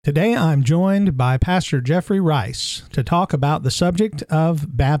Today, I'm joined by Pastor Jeffrey Rice to talk about the subject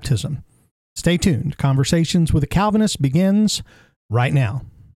of baptism. Stay tuned. Conversations with a Calvinist begins right now.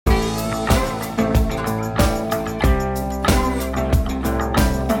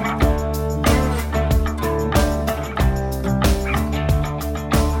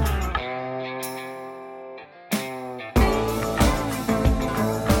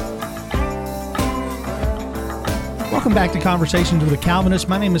 Welcome back to Conversations with a Calvinist.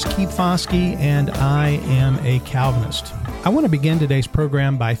 My name is Keith Foskey, and I am a Calvinist. I want to begin today's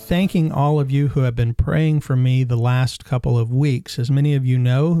program by thanking all of you who have been praying for me the last couple of weeks. As many of you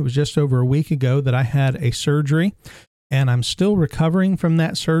know, it was just over a week ago that I had a surgery, and I'm still recovering from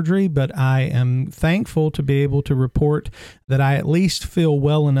that surgery, but I am thankful to be able to report that I at least feel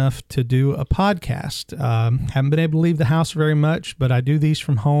well enough to do a podcast. Haven't been able to leave the house very much, but I do these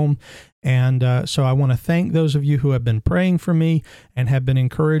from home. And so I want to thank those of you who have been praying for me and have been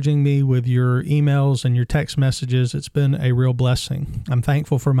encouraging me with your emails and your text messages. It's been a real blessing. I'm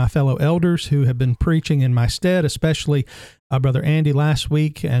thankful for my fellow elders who have been preaching in my stead, especially Brother Andy last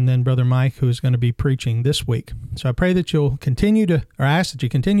week, and then Brother Mike, who is going to be preaching this week. So I pray that you'll ask that you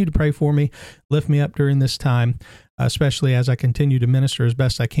continue to pray for me, lift me up during this time, especially as I continue to minister as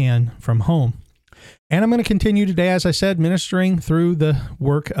best I can from home. And I'm going to continue today, as I said, ministering through the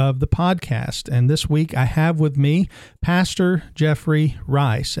work of the podcast. And this week I have with me Pastor Jeffrey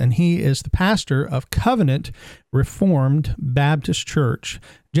Rice, and he is the pastor of Covenant Reformed Baptist Church.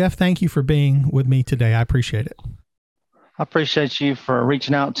 Jeff, thank you for being with me today. I appreciate it. I appreciate you for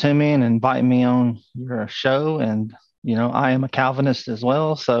reaching out to me and inviting me on your show. And, you know, I am a Calvinist as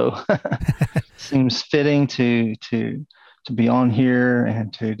well, so seems fitting to be on here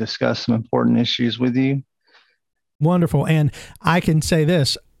and to discuss some important issues with you. Wonderful. And I can say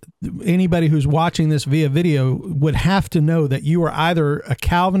this, anybody who's watching this via video would have to know that you are either a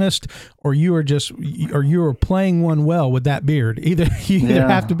Calvinist or you are playing one well with that beard. Either you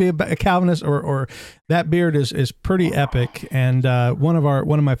have to be a Calvinist or that beard is pretty epic. And one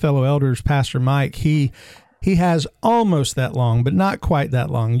of my fellow elders, Pastor Mike, he has almost that long, but not quite that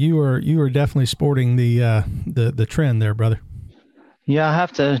long. You are definitely sporting the trend there, brother. Yeah, I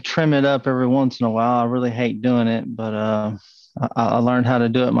have to trim it up every once in a while. I really hate doing it, but I learned how to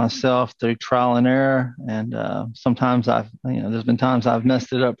do it myself through trial and error. And sometimes there's been times I've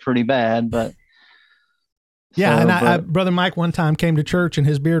messed it up pretty bad, but. Yeah, Brother Mike one time came to church and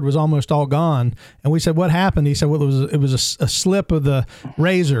his beard was almost all gone, and we said, "What happened?" He said, "Well, it was a slip of the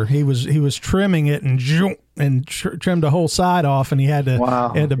razor. He was trimming it and trimmed a whole side off, and he had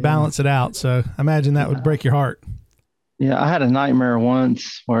to balance it out." So I imagine that would break your heart. Yeah, I had a nightmare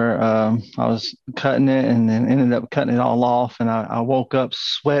once where I was cutting it and then ended up cutting it all off, and I woke up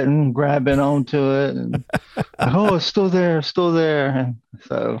sweating, grabbing onto it, and it's still there, and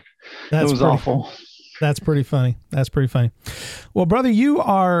so it was awful. That's pretty funny. Well, brother, you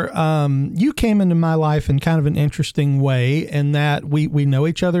came into my life in kind of an interesting way in that we know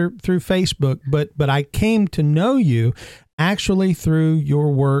each other through Facebook, but I came to know you actually through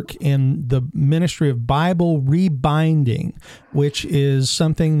your work in the ministry of Bible rebinding, which is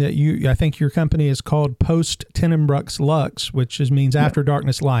something that I think your company is called Post Tenebras Lux, which means After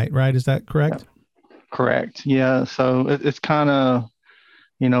Darkness Light, right? Is that correct? Yeah. Correct. Yeah. So it's kind of,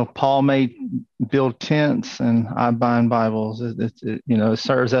 Paul may build tents and I bind Bibles. It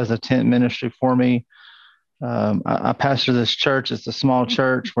serves as a tent ministry for me. I pastor this church. It's a small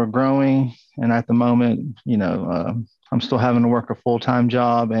church. We're growing. And at the moment, I'm still having to work a full-time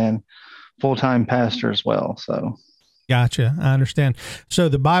job and full-time pastor as well. So. Gotcha. I understand. So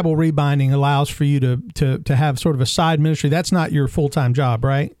the Bible rebinding allows for you to have sort of a side ministry. That's not your full-time job,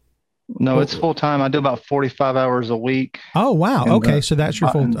 right? No, it's full-time. I do about 45 hours a week. Oh, wow. Okay. So that's your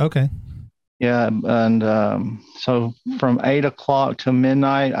full. Okay. Yeah. And so from 8 o'clock to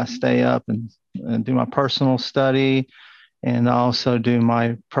midnight, I stay up and do my personal study and I also do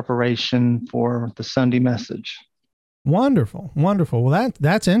my preparation for the Sunday message. Wonderful. Well,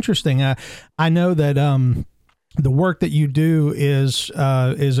 that's interesting. I know that the work that you do is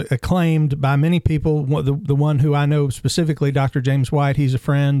acclaimed by many people. The one who I know specifically, Dr. James White, he's a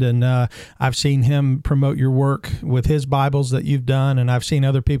friend, and I've seen him promote your work with his Bibles that you've done, and I've seen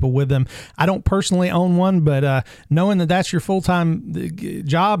other people with them. I don't personally own one, but knowing that that's your full-time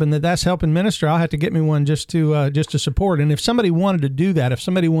job and that's helping minister, I'll have to get me one just to support. And if somebody wanted to do that, if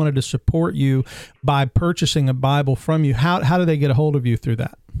somebody wanted to support you by purchasing a Bible from you, how do they get a hold of you through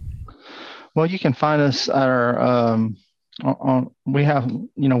that? Well, you can find us at our, we have,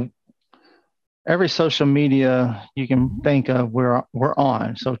 every social media you can think of, we're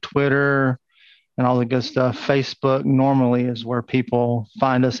on. So Twitter, and all the good stuff. Facebook normally is where people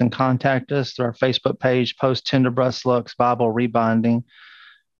find us and contact us through our Facebook page, Post Tender Breast Lux Bible Rebinding,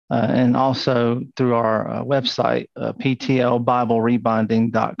 and also through our website,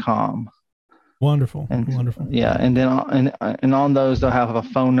 ptlbiblerebinding.com. Wonderful. And wonderful. Yeah, and then and on those they'll have a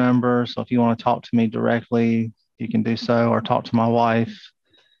phone number. So if you want to talk to me directly, you can do so, or talk to my wife.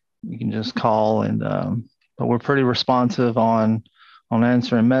 You can just call, and but we're pretty responsive on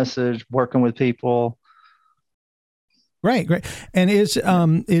answering message, working with people. Great. And is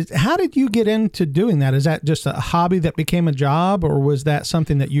how did you get into doing that? Is that just a hobby that became a job, or was that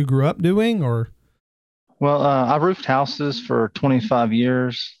something that you grew up doing? Or Well, I roofed houses for 25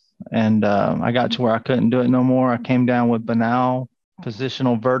 years, and I got to where I couldn't do it no more. I came down with banal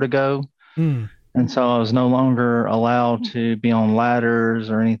positional vertigo. And so I was no longer allowed to be on ladders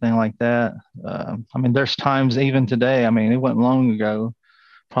or anything like that. I mean, there's times even today, I mean, it wasn't long ago,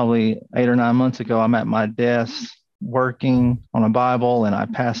 probably 8 or 9 months ago, I'm at my desk working on a Bible and I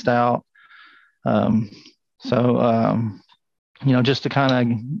passed out. Um, so, just to kind of,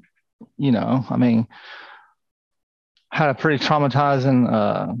 I mean, had a pretty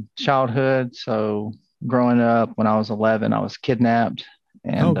traumatizing childhood. So growing up when I was 11, I was kidnapped.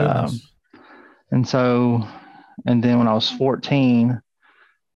 And and so, and then when I was 14,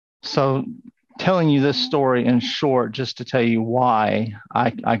 so telling you this story in short, just to tell you why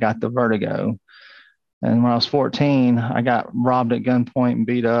I got the vertigo. And when I was 14, I got robbed at gunpoint and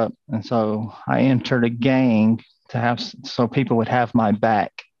beat up. And so I entered a gang so people would have my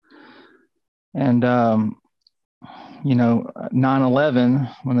back. And,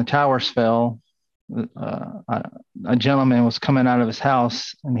 9/11, when the towers fell, a gentleman was coming out of his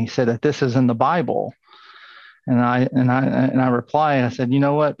house and he said that this is in the Bible. And I replied, I said, you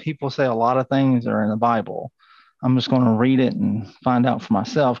know what? People say a lot of things are in the Bible. I'm just going to read it and find out for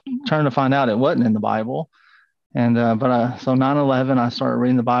myself. Turned to find out it wasn't in the Bible. And so 9/11, I started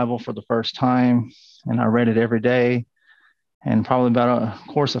reading the Bible for the first time, and I read it every day. And probably about a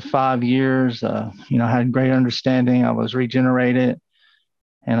course of 5 years, I had great understanding. I was regenerated,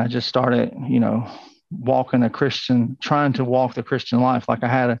 and I just started, trying to walk the Christian life. Like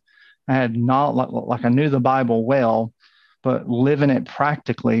I had not like I knew the Bible well, but living it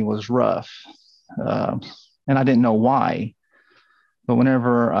practically was rough, and I didn't know why. But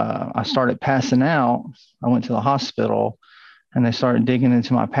whenever I started passing out, I went to the hospital, and they started digging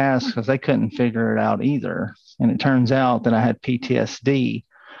into my past because they couldn't figure it out either. And it turns out that I had PTSD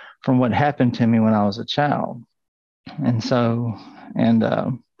from what happened to me when I was a child. And so, and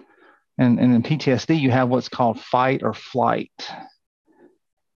in PTSD, you have what's called fight or flight.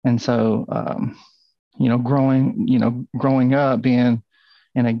 And so, growing up, being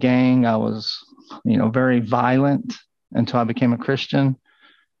in a gang, I was, very violent until I became a Christian.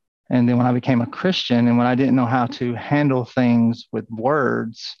 And then when I became a Christian, and when I didn't know how to handle things with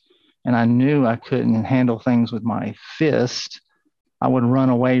words, and I knew I couldn't handle things with my fist, I would run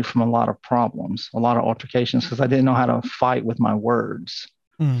away from a lot of problems, a lot of altercations, because I didn't know how to fight with my words.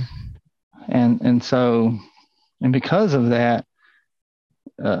 And so, and because of that,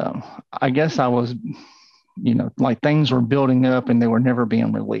 I guess I was, like things were building up and they were never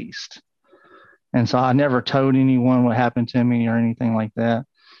being released. And so I never told anyone what happened to me or anything like that.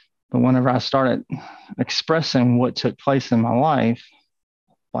 But whenever I started expressing what took place in my life,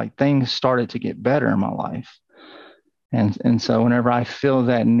 like things started to get better in my life. And so whenever I feel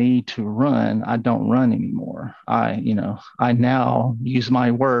that need to run, I don't run anymore. I now use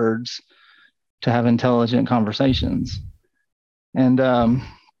my words to have intelligent conversations. And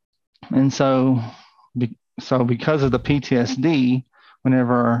so because of the PTSD,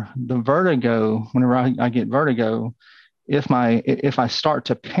 whenever I get vertigo, if I start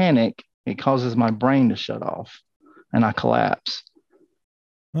to panic, it causes my brain to shut off and I collapse.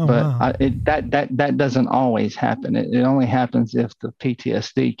 Oh, but wow. That doesn't always happen. It only happens if the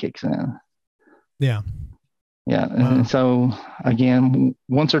PTSD kicks in. Yeah. Yeah. Wow. And so again,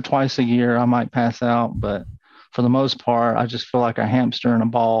 once or twice a year, I might pass out, but for the most part, I just feel like a hamster in a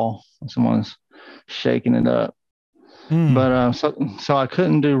ball when someone's shaking it up. But so I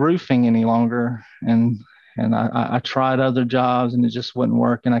couldn't do roofing any longer, and I tried other jobs and it just wouldn't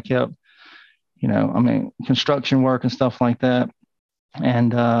work. And I kept, construction work and stuff like that.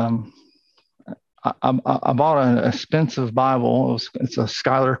 And I bought an expensive Bible. It's a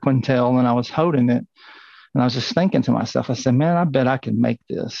Schuyler Quintel, and I was holding it, and I was just thinking to myself, I said, man, I bet I can make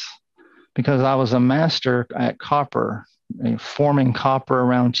this, because I was a master at copper, forming copper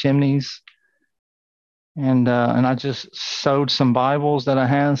around chimneys. And I just sewed some Bibles that I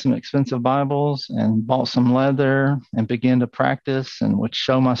had, some expensive Bibles, and bought some leather and began to practice and would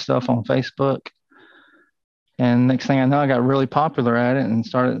show my stuff on Facebook. And next thing I know, I got really popular at it and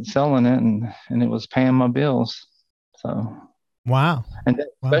started selling it, and it was paying my bills. So, Wow. and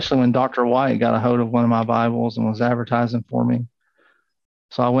Wow. especially when Dr. White got a hold of one of my Bibles and was advertising for me.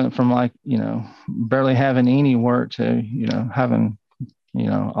 So I went from like, barely having any work to, having,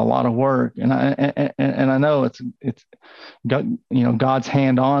 a lot of work. And I know it's got, God's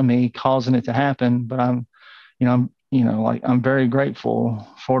hand on me causing it to happen, but I'm very grateful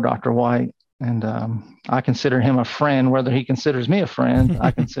for Dr. White. And I consider him a friend, whether he considers me a friend.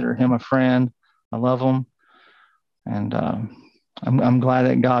 I consider him a friend. I love him. And I'm glad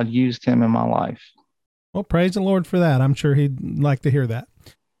that God used him in my life. Well, praise the Lord for that. I'm sure he'd like to hear that.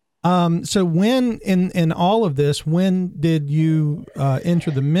 So when in all of this, when did you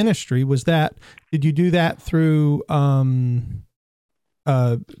enter the ministry? Did you do that through,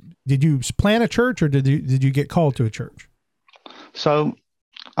 did you plant a church, or did you get called to a church? So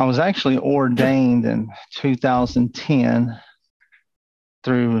I was actually ordained in 2010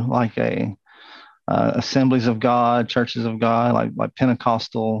 through like a Assemblies of God, Churches of God, like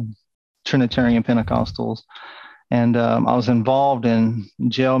Pentecostal, Trinitarian Pentecostals. And I was involved in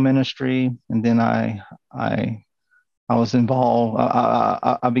jail ministry, and then I was involved.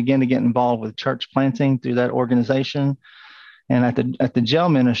 I began to get involved with church planting through that organization. And at the jail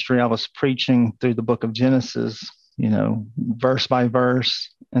ministry, I was preaching through the book of Genesis, verse by verse.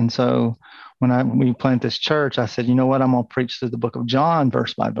 And so when we planted this church, I said, you know what, I'm gonna preach through the book of John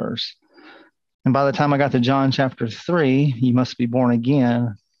verse by verse. And by the time I got to John chapter 3, you must be born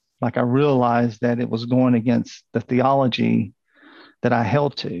again. Like I realized that it was going against the theology that I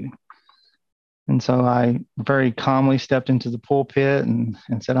held to. And so I very calmly stepped into the pulpit and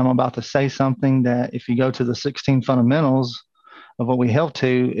said, I'm about to say something that if you go to the 16 fundamentals of what we held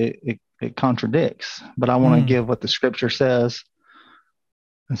to, it contradicts. But I want to give what the scripture says.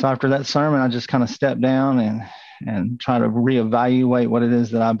 And so after that sermon, I just kind of stepped down and try to reevaluate what it is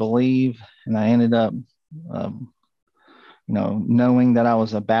that I believe. And I ended up, knowing that I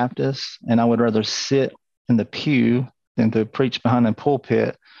was a Baptist, and I would rather sit in the pew than to preach behind the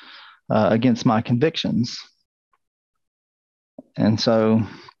pulpit against my convictions. And so,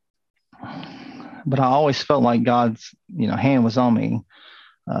 but I always felt like God's, hand was on me.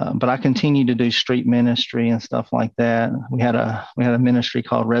 But I continued to do street ministry and stuff like that. We had a ministry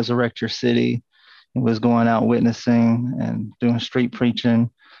called Resurrect Your City. It was going out witnessing and doing street preaching.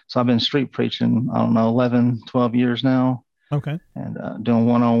 So I've been street preaching, I don't know, 11, 12 years now. Okay. And doing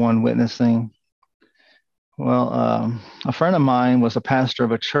one-on-one witnessing. Well, a friend of mine was a pastor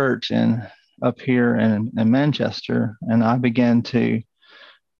of a church up here in Manchester, and I began to,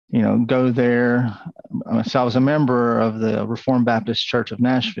 go there. So I was a member of the Reformed Baptist Church of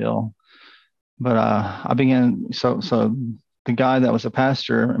Nashville, but I began. So the guy that was a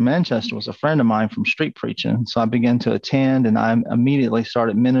pastor in Manchester was a friend of mine from street preaching. So I began to attend, and I immediately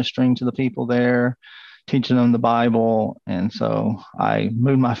started ministering to the people there, teaching them the Bible. And so I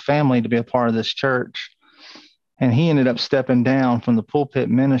moved my family to be a part of this church. And he ended up stepping down from the pulpit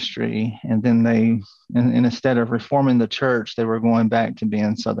ministry. And then and instead of reforming the church, they were going back to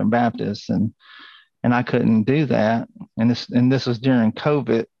being Southern Baptists. And I couldn't do that. And this was during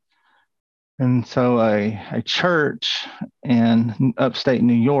COVID. And so a church in upstate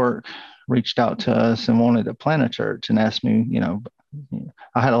New York reached out to us and wanted to plant a church and asked me,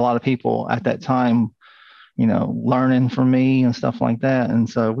 I had a lot of people at that time, learning from me and stuff like that. And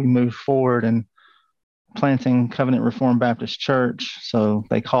so we moved forward and planting Covenant Reformed Baptist Church. So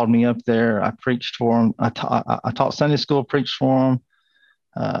they called me up there. I preached for them. I taught Sunday school, preached for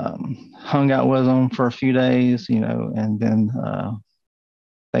them, hung out with them for a few days, and then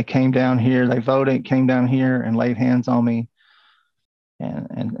they came down here. They voted, came down here and laid hands on me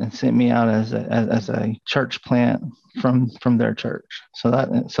and sent me out as a church plant from their church. So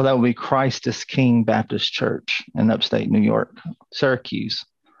that would be Christ is King Baptist Church in upstate New York, Syracuse.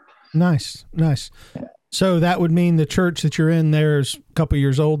 Nice. Yeah. So that would mean the church that you're in there is a couple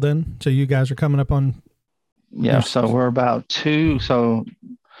years old then? So you guys are coming up on... Yeah, so we're about two. So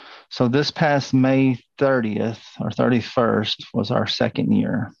this past May 30th or 31st was our second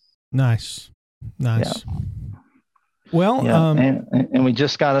year. Nice. Yeah. Well, and we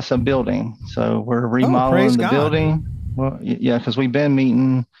just got us a building. So we're remodeling the building. Well, yeah, because we've been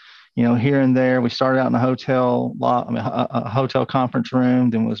meeting, here and there. We started out in a hotel a hotel conference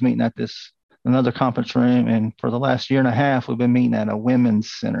room, then was meeting at another conference room. And for the last year and a half, we've been meeting at a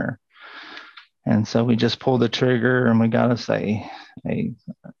women's center. And so we just pulled the trigger and we got us a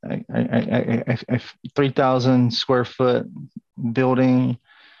 3,000 square foot building.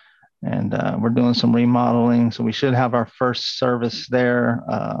 And we're doing some remodeling. So we should have our first service there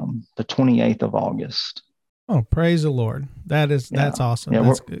the 28th of August. Oh, praise the Lord. That's Yeah. awesome. Yeah.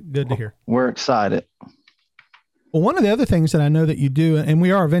 That's good to hear. We're excited. Well, one of the other things that I know that you do, and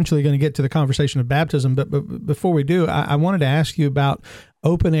we are eventually going to get to the conversation of baptism, but before we do, I wanted to ask you about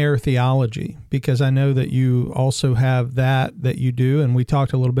open air theology, because I know that you also have that you do, and we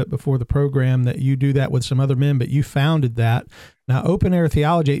talked a little bit before the program that you do that with some other men, but you founded that. Now, open air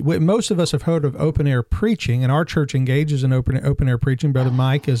theology, most of us have heard of open air preaching, and our church engages in open air preaching. Brother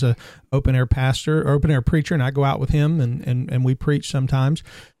Mike is a open air pastor, or open air preacher, and I go out with him and we preach sometimes.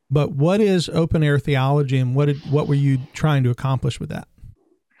 But what is open air theology, and what were you trying to accomplish with that?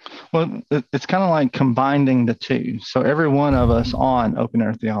 Well, it's kind of like combining the two. So every one of us on open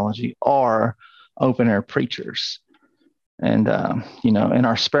air theology are open air preachers. And, in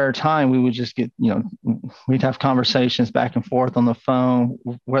our spare time, we would just get, we'd have conversations back and forth on the phone,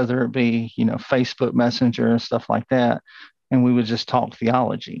 whether it be, Facebook Messenger and stuff like that. And we would just talk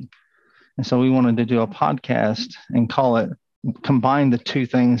theology. And so we wanted to do a podcast and combine the two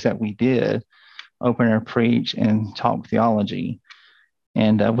things that we did, open air preach and talk theology.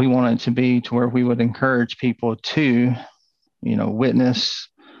 And we wanted it to be to where we would encourage people to, witness,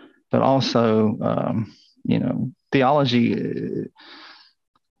 but also, theology,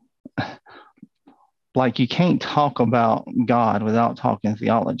 like you can't talk about God without talking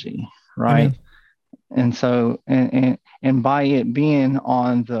theology, right? Amen. And so, and by it being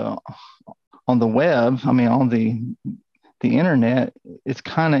on the web, on the internet, it's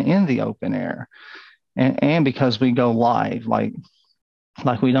kind of in the open air, and because we go live, like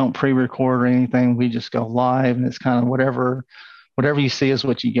we don't pre-record or anything, we just go live, and it's kind of whatever you see is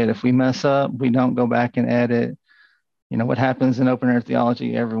what you get. If we mess up, we don't go back and edit. What happens in open air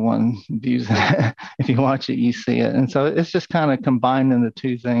theology, everyone views it. If you watch it, you see it. And so it's just kind of combining the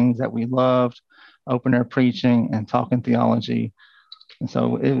two things that we loved, open air preaching and talking theology. And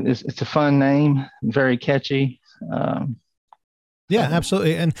so it's a fun name, very catchy. Yeah,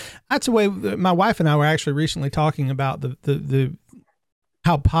 absolutely. And that's the way my wife and I were actually recently talking about the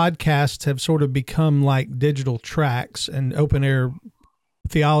how podcasts have sort of become like digital tracks, and open air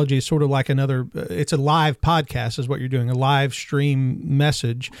theology is sort of like it's a live podcast is what you're doing, a live stream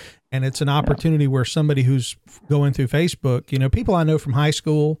message. And it's an opportunity where somebody who's going through Facebook, people I know from high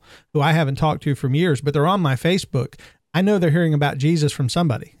school who I haven't talked to from years, but they're on my Facebook. I know they're hearing about Jesus from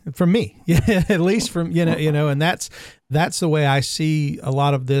somebody, from me, at least from, and that's the way I see a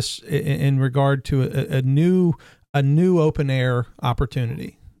lot of this in regard to a new open air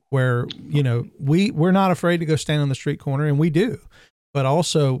opportunity where, we're not afraid to go stand on the street corner, and we do, but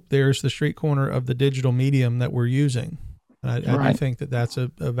also there's the street corner of the digital medium that we're using. I do think that that's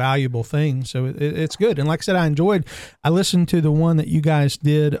a valuable thing. So it's good. And like I said, I listened to the one that you guys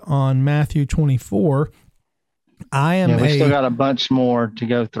did on Matthew 24. We still got a bunch more to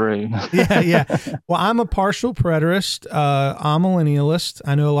go through. Yeah. Well, I'm a partial preterist, amillennialist.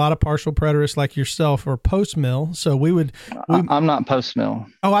 I know a lot of partial preterists like yourself are post-mill. So I'm not post-mill.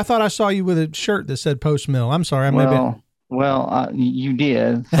 Oh, I thought I saw you with a shirt that said post-mill. I'm sorry. You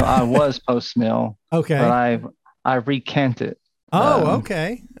did. So I was post-mill. Okay. But I recanted. Oh,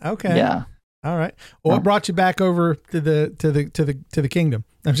 okay. Yeah. All right. Well, what brought you back over to the kingdom?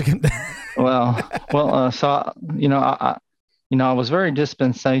 I'm just kidding. I was very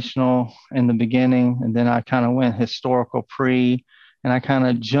dispensational in the beginning, and then I kind of went historical pre, and I kind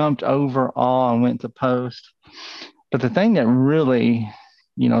of jumped over all and went to post. But the thing that really,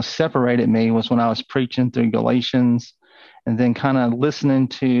 separated me was when I was preaching through Galatians, and then kind of listening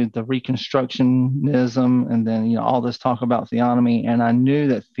to the Reconstructionism, and then, all this talk about theonomy. And I knew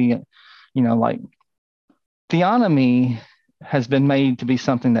that theonomy has been made to be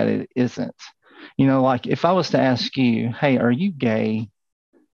something that it isn't. Like if I was to ask you, hey, are you gay?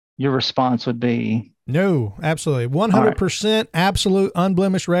 Your response would be no, absolutely. 100% absolute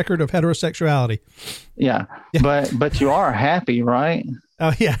unblemished record of heterosexuality. Yeah. But you are happy, right?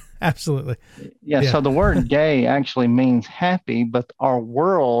 Oh yeah, absolutely. Yeah. So the word gay actually means happy, but our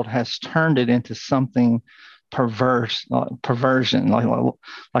world has turned it into something perversion,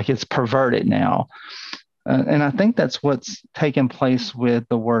 like it's perverted now. And I think that's what's taken place with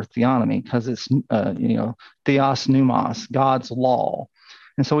the word theonomy, because it's, theos pneumos, God's law.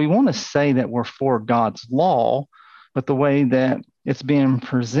 And so we want to say that we're for God's law, but the way that it's being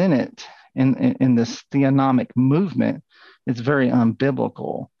presented in this theonomic movement is very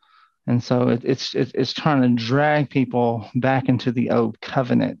unbiblical. And so it's trying to drag people back into the old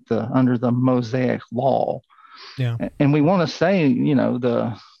covenant, under the Mosaic law. Yeah. And we want to say,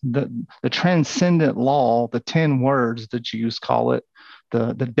 the transcendent law, the 10 words, the Jews call it,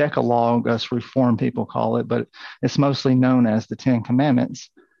 the Decalogue, us Reformed people call it, but it's mostly known as the 10 Commandments.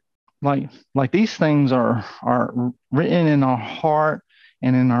 like these things are written in our heart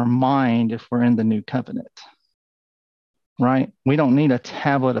and in our mind if we're in the new covenant, right? We don't need a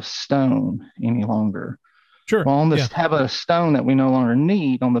tablet of stone any longer. Sure. Well, on this Yeah. tablet of stone that we no longer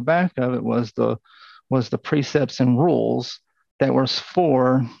need, on the back of it was the precepts and rules that was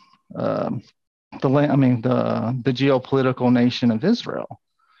for the geopolitical nation of Israel.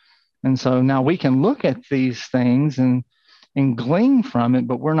 And so now we can look at these things and glean from it,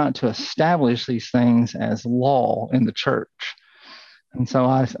 but we're not to establish these things as law in the church. And so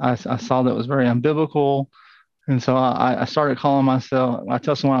I saw that was very unbiblical. And so I started calling myself, I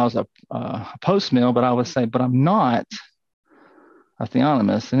tell someone I was a post-mill, but I would say, but I'm not a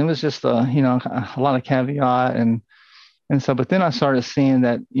theonomist. And it was just a lot of caveat. And so, but then I started seeing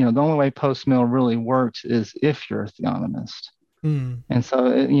that, the only way post-mill really works is if you're a theonomist. And so,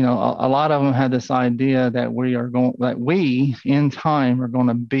 a lot of them had this idea that we in time are going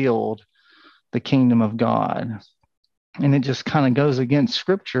to build the kingdom of God. And it just kind of goes against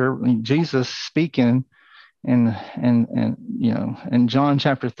scripture. I mean, Jesus speaking in John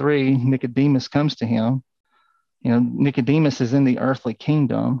chapter 3, Nicodemus comes to him. Nicodemus is in the earthly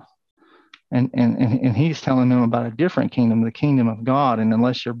kingdom. And he's telling them about a different kingdom, the kingdom of God. And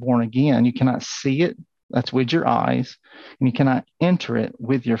unless you're born again, you cannot see it. That's with your eyes, and you cannot enter it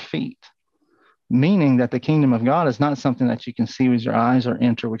with your feet. Meaning that the kingdom of God is not something that you can see with your eyes or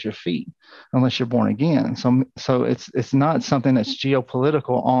enter with your feet, unless you're born again. So it's not something that's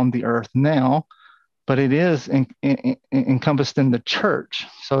geopolitical on the earth now, but it is encompassed in the church.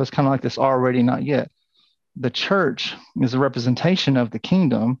 So it's kind of like this already, not yet. The church is a representation of the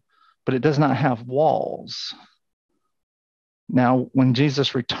kingdom, but it does not have walls. Now, when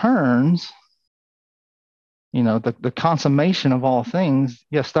Jesus returns, the consummation of all things,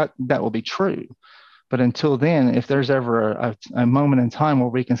 yes, that will be true. But until then, if there's ever a moment in time where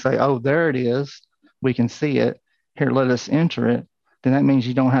we can say, oh, there it is, we can see it, here, let us enter it, then that means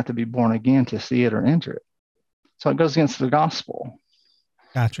you don't have to be born again to see it or enter it. So it goes against the gospel.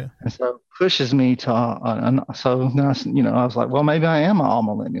 Gotcha. And so it pushes me to, so then I was like, well, maybe I am all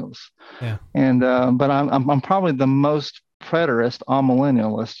millennials. Yeah. And, but I'm probably the most preterist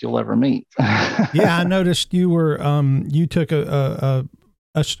amillennialist you'll ever meet. Yeah, I noticed you were you took a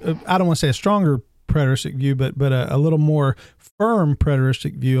I don't want to say a stronger preteristic view, but a little more firm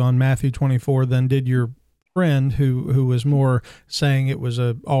preteristic view on Matthew 24 than did your friend who was more saying it was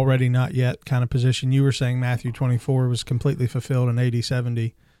a already not yet kind of position. You were saying Matthew 24 was completely fulfilled in AD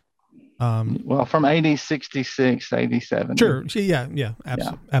 70. Well, from AD 66 to AD 70. Sure. Yeah.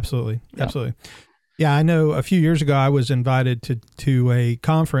 Absolutely. Yeah, I know a few years ago I was invited to a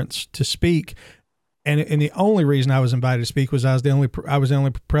conference to speak, and the only reason I was invited to speak was I was the only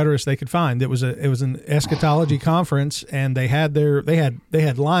preterist they could find. It was an eschatology conference, and they had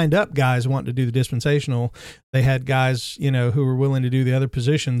lined up guys wanting to do the dispensational. They had guys who were willing to do the other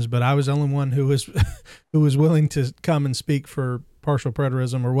positions, but I was the only one who was willing to come and speak for partial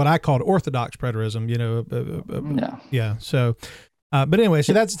preterism, or what I called orthodox preterism. Yeah. So. But anyway,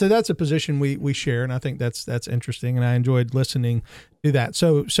 so that's a position we share, and I think that's interesting, and I enjoyed listening to that.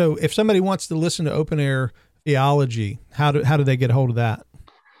 So if somebody wants to listen to Open Air Theology, how do they get a hold of that?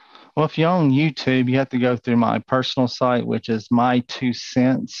 Well, if you're on YouTube, you have to go through my personal site, which is My Two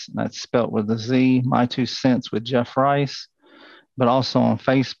Cents. That's spelled with a Z. My Two Cents with Jeff Rice. But also on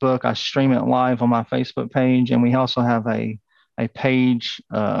Facebook, I stream it live on my Facebook page, and we also have a page,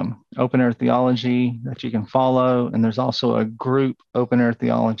 Open Air Theology, that you can follow. And there's also a group, Open Air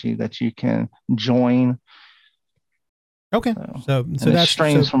Theology, that you can join. Okay. So that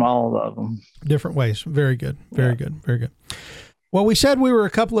streams from all of them. Different ways. Very good. Very good. Well, we said we were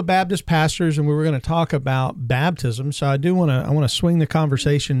a couple of Baptist pastors and we were going to talk about baptism. So I want to swing the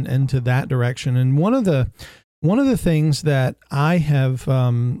conversation into that direction. And one of the things that I have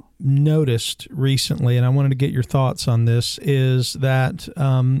noticed recently, and I wanted to get your thoughts on this, is that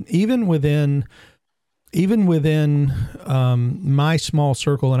even within my small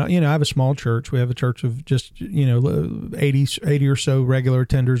circle, and I have a small church. We have a church of just 80 or so regular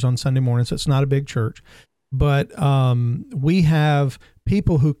attenders on Sunday mornings. So it's not a big church, but we have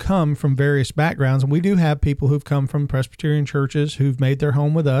people who come from various backgrounds, and we do have people who've come from Presbyterian churches who've made their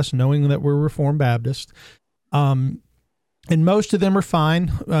home with us, knowing that we're Reformed Baptist. And most of them are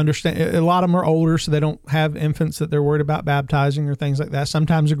fine. Understand, a lot of them are older, so they don't have infants that they're worried about baptizing or things like that.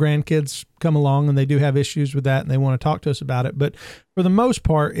 Sometimes the grandkids come along and they do have issues with that, and they want to talk to us about it. But for the most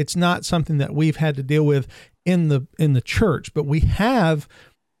part, it's not something that we've had to deal with in the church. But we have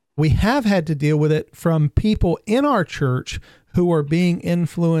had to deal with it from people in our church who are being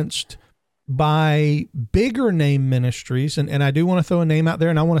influenced by bigger name ministries. And I do want to throw a name out there,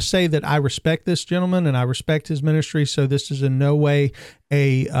 and I want to say that I respect this gentleman and I respect his ministry. So this is in no way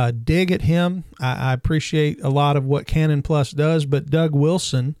a dig at him. I appreciate a lot of what Canon Plus does, but Doug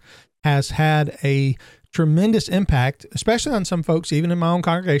Wilson has had a tremendous impact, especially on some folks, even in my own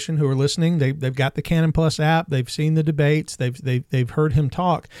congregation, who are listening. They've got the Canon Plus app. They've seen the debates. They've heard him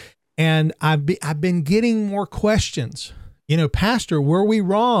talk. And I've been getting more questions. Pastor, were we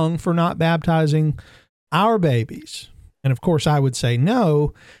wrong for not baptizing our babies? And of course, I would say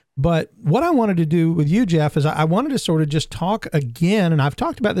no. But what I wanted to do with you, Jeff, is I wanted to sort of just talk again. And I've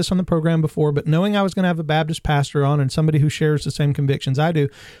talked about this on the program before, but knowing I was going to have a Baptist pastor on and somebody who shares the same convictions I do,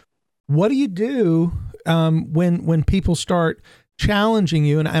 what do you do when people start challenging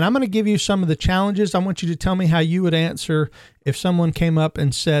you? And I'm going to give you some of the challenges. I want you to tell me how you would answer if someone came up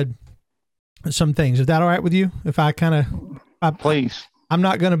and said some things. Is that all right with you? If I please. I'm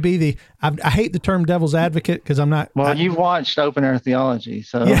not going to be I hate the term devil's advocate because I'm not. Well, you've watched Open Air Theology,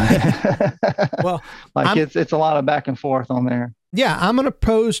 so yeah. Well, it's a lot of back and forth on there. Yeah, I'm going to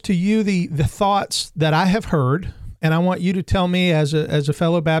pose to you the thoughts that I have heard, and I want you to tell me as a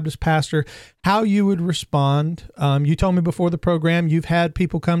fellow Baptist pastor how you would respond. You told me before the program you've had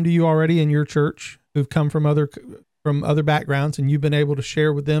people come to you already in your church who've come from other backgrounds, and you've been able to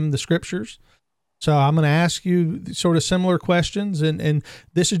share with them the scriptures. So I'm going to ask you sort of similar questions, and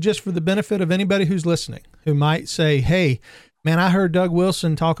this is just for the benefit of anybody who's listening, who might say, hey, man, I heard Doug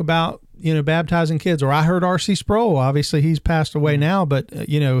Wilson talk about, baptizing kids, or I heard R.C. Sproul. Obviously, he's passed away now, but,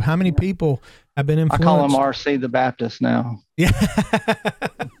 how many people have been influenced? I call him R.C. the Baptist now. Yeah.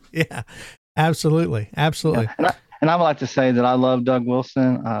 Yeah, absolutely. Absolutely. Yeah. And I would like to say that I love Doug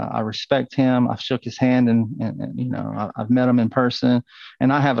Wilson. I respect him. I've shook his hand and I've met him in person,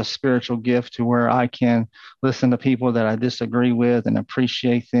 and I have a spiritual gift to where I can listen to people that I disagree with and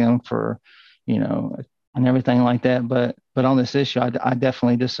appreciate them for, and everything like that. But on this issue, I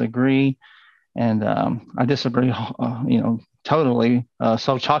definitely disagree. And I disagree, totally.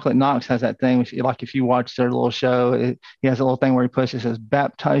 So Chocolate Knox has that thing. If you watch their little show, he has a little thing where he pushes, says,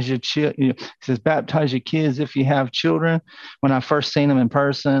 baptize your baptize your kids if you have children. When I first seen him in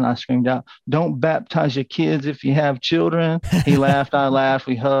person, I screamed out, don't baptize your kids if you have children. He laughed, I laughed,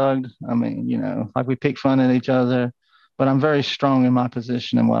 we hugged. I mean, we pick fun at each other, but I'm very strong in my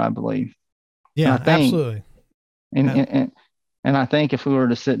position and what I believe. Yeah, absolutely. And I think if we were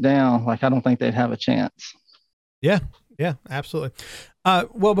to sit down, I don't think they'd have a chance. Yeah. Yeah, absolutely.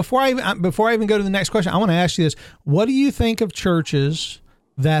 Well, before I even go to the next question, I want to ask you this. What do you think of churches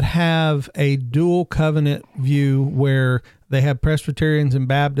that have a dual covenant view where they have Presbyterians and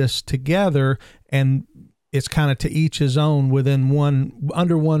Baptists together, and it's kind of to each his own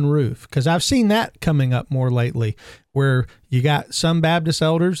under one roof? Because I've seen that coming up more lately, where you got some Baptist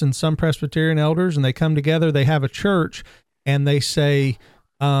elders and some Presbyterian elders, and they come together, they have a church, and they say,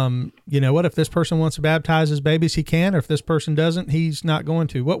 what if this person wants to baptize his babies, he can, or if this person doesn't, he's not going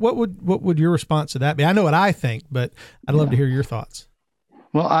to. What would your response to that be? I know what I think, but I'd love to hear your thoughts.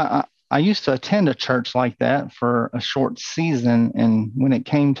 Well, I used to attend a church like that for a short season, and when it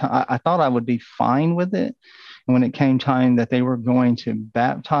came to, I thought I would be fine with it. And when it came time that they were going to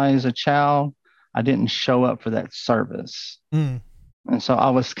baptize a child, I didn't show up for that service. And so I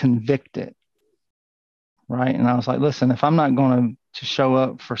was convicted. Right. And I was like, listen, if I'm not going to show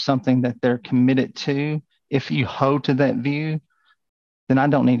up for something that they're committed to, if you hold to that view, then I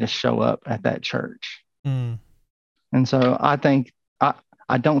don't need to show up at that church. And so I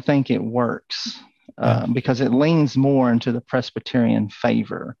don't think it works because it leans more into the Presbyterian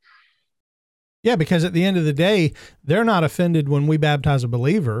favor. Yeah, because at the end of the day, they're not offended when we baptize a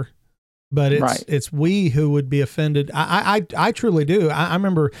believer, but it's we who would be offended. I truly do. I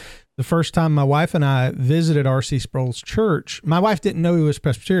remember the first time my wife and I visited R.C. Sproul's church. My wife didn't know he was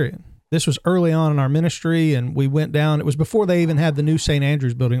Presbyterian. This was early on in our ministry, and we went down. It was before they even had the new St.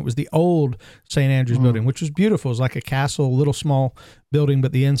 Andrew's building. It was the old St. Andrew's building, which was beautiful. It was like a castle, little small building,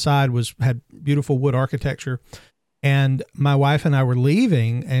 but the inside had beautiful wood architecture. And my wife and I were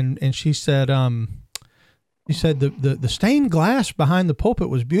leaving, and she said, the stained glass behind the pulpit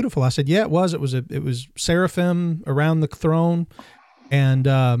was beautiful. I said, yeah, it was. It was seraphim around the throne.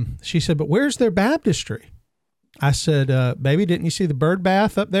 And she said, but where's their baptistry? I said, baby, didn't you see the bird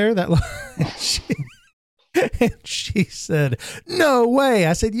bath up there? And she said, no way.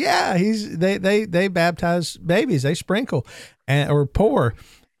 I said, yeah, they baptize babies. They sprinkle or pour.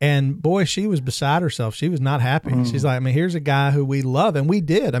 And boy, she was beside herself. She was not happy. She's like, here's a guy who we love. And we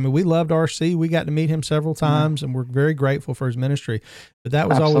did. We loved RC. We got to meet him several times, and we're very grateful for his ministry. But that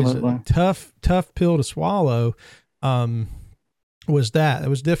was always a tough pill to swallow. was that. It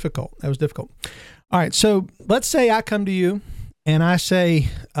was difficult. That was difficult. All right. So let's say I come to you and I say,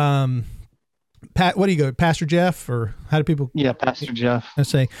 Pat, what do you go, Pastor Jeff, or how do people? Yeah, Pastor Jeff. I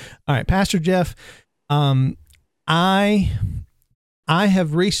say, all right, Pastor Jeff, I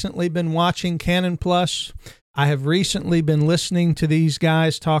have recently been watching Canon Plus. I have recently been listening to these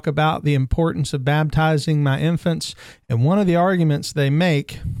guys talk about the importance of baptizing my infants. And one of the arguments they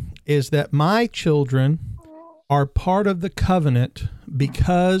make is that my children are part of the covenant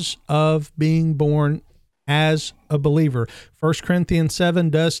because of being born as a believer. 1 Corinthians 7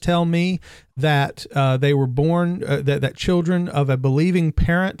 does tell me that they were born, that children of a believing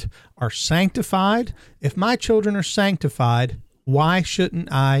parent are sanctified. If my children are sanctified, why shouldn't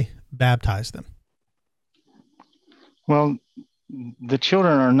I baptize them? Well, the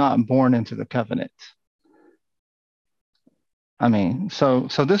children are not born into the covenant. I mean, so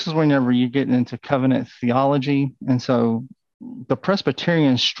this is whenever you get into covenant theology. And so the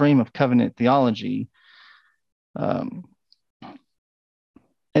Presbyterian stream of covenant theology,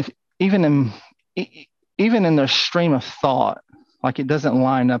 if even in their stream of thought, like it doesn't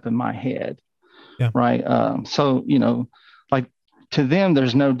line up in my head. Yeah. Right. So, like to them,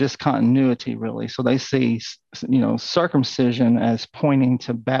 there's no discontinuity really. So they see, circumcision as pointing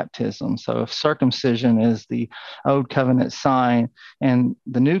to baptism. So if circumcision is the old covenant sign and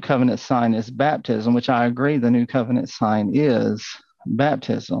the new covenant sign is baptism, which I agree, the new covenant sign is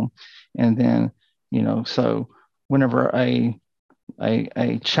baptism. And then, so whenever a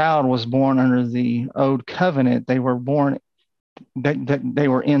child was born under the old covenant, they were born that they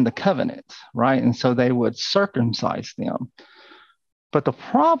were in the covenant, right? And so they would circumcise them. But the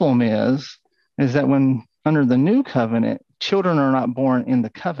problem is that when under the new covenant, children are not born in the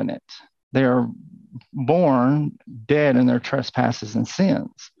covenant. They are born dead in their trespasses and sins.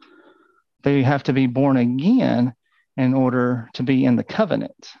 They have to be born again in order to be in the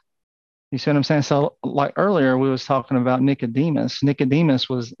covenant. You see what I'm saying? So like earlier, we was talking about Nicodemus. Nicodemus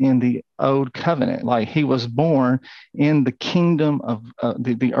was in the old covenant. Like he was born in the kingdom of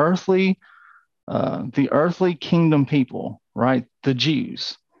the earthly kingdom people, right? The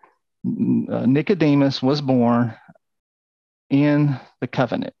Jews. Nicodemus was born in the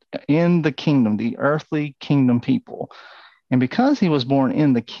covenant, in the kingdom, the earthly kingdom people. And because he was born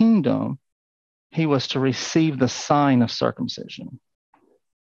in the kingdom, he was to receive the sign of circumcision,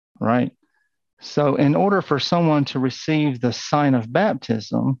 right? So in order for someone to receive the sign of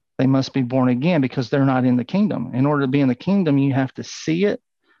baptism, they must be born again because they're not in the kingdom. In order to be in the kingdom, you have to see it.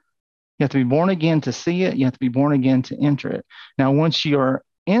 You have to be born again to see it. You have to be born again to enter it. Now, once you're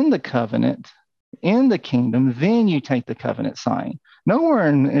in the covenant, in the kingdom, then you take the covenant sign. Nowhere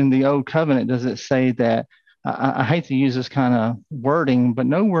in the old covenant does it say that, I hate to use this kind of wording, but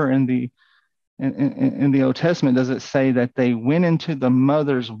nowhere in the Old Testament does it say that they went into the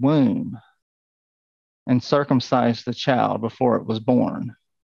mother's womb and circumcised the child before it was born.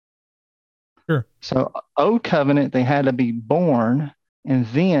 Sure. So old covenant, they had to be born, and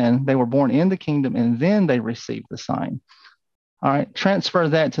then they were born in the kingdom, and then they received the sign. All right, transfer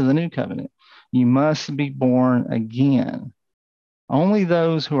that to the new covenant. You must be born again. Only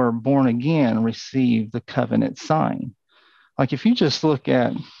those who are born again receive the covenant sign. Like if you just look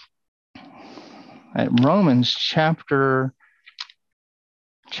at Romans chapter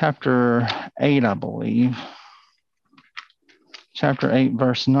 8, I believe. Chapter 8,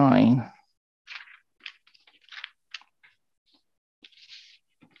 verse 9.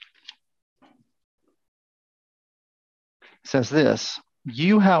 It says this,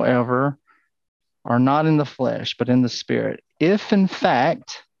 "You, however, are not in the flesh, but in the Spirit, if in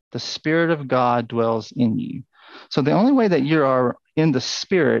fact the Spirit of God dwells in you." So the only way that you are in the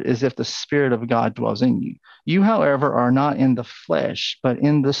Spirit is if the Spirit of God dwells in you. "You, however, are not in the flesh, but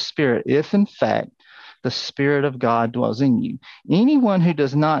in the Spirit, if in fact the Spirit of God dwells in you." Anyone who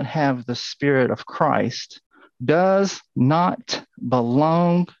does not have the Spirit of Christ does not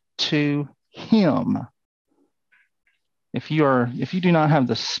belong to him. If you do not have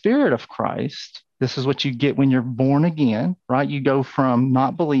the Spirit of Christ, this is what you get when you're born again, right? You go from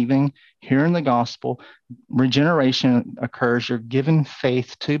not believing, hearing the gospel, regeneration occurs, you're given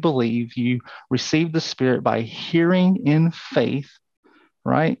faith to believe, you receive the Spirit by hearing in faith,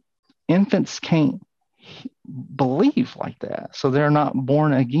 right? Infants can't believe like that, so they're not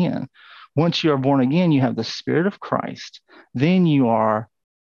born again. Once you are born again, you have the Spirit of Christ, then you're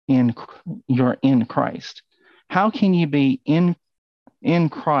in Christ. How can you be in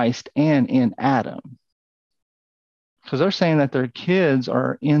Christ and in Adam? Because they're saying that their kids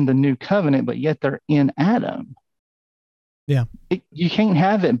are in the new covenant, but yet they're in Adam. Yeah. You can't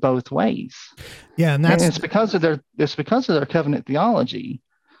have it both ways. Yeah. And it's because of their covenant theology,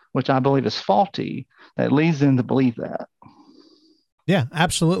 which I believe is faulty, that leads them to believe that. Yeah,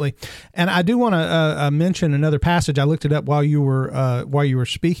 absolutely. And I do want to mention another passage. I looked it up while you were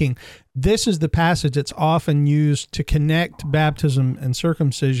speaking. This is the passage that's often used to connect baptism and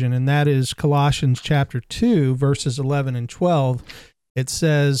circumcision, and that is Colossians chapter 2, verses 11 and 12. It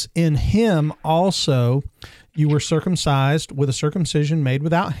says, "In him also you were circumcised with a circumcision made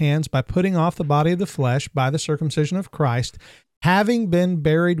without hands, by putting off the body of the flesh by the circumcision of Christ, having been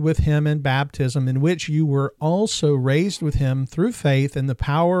buried with him in baptism, in which you were also raised with him through faith in the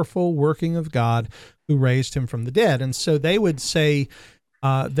powerful working of God who raised him from the dead." And so they would say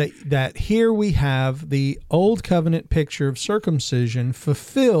that here we have the old covenant picture of circumcision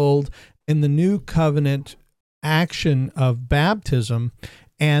fulfilled in the new covenant action of baptism,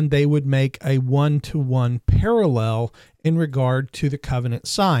 and they would make a one-to-one parallel in regard to the covenant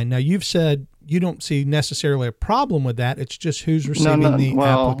sign. Now, you've said you don't see necessarily a problem with that. It's just who's receiving the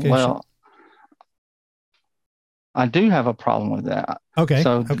application. Well, I do have a problem with that. Okay.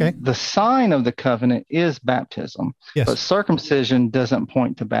 So okay. The sign of the covenant is baptism, yes. But circumcision doesn't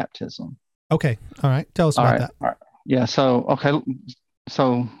point to baptism. Okay. All right. Tell us about that. All right. Yeah. So, okay.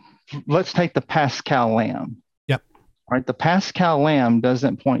 So let's take the Paschal lamb. Yep. All right. The Paschal lamb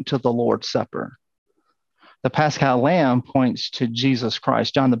doesn't point to the Lord's Supper. The Paschal lamb points to Jesus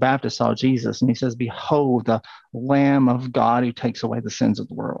Christ. John the Baptist saw Jesus, and he says, "Behold, the Lamb of God who takes away the sins of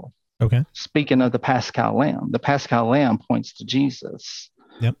the world." Okay. Speaking of the Paschal lamb points to Jesus.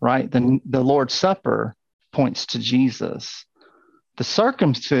 Yep. Right? The Lord's Supper points to Jesus. The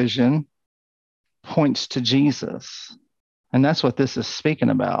circumcision points to Jesus. And that's what this is speaking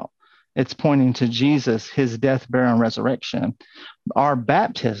about. It's pointing to Jesus, his death, burial, and resurrection. Our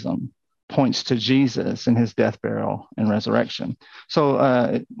baptism points to Jesus and his death, burial, and resurrection.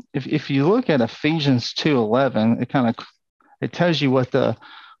 So if you look at Ephesians 2:11, it tells you what the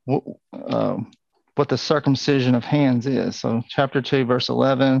circumcision of hands is. So chapter 2, verse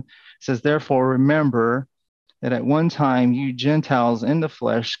 11 says, "Therefore remember that at one time you Gentiles in the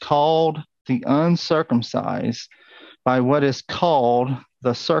flesh, called the uncircumcised by what is called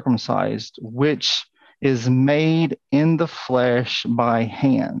the circumcised, which is made in the flesh by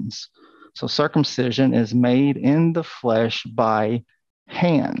hands." So circumcision is made in the flesh by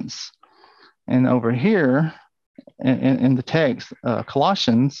hands. And over here in the text,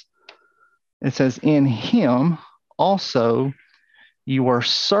 Colossians, it says, "In him also you are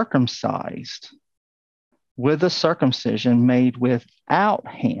circumcised with a circumcision made without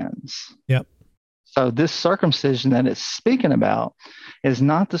hands." Yep. So this circumcision that it's speaking about is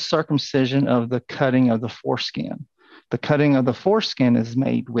not the circumcision of the cutting of the foreskin. The cutting of the foreskin is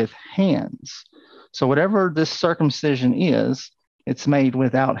made with hands. So whatever this circumcision is, it's made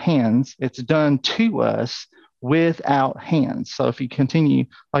without hands. It's done to us without hands. So if you continue,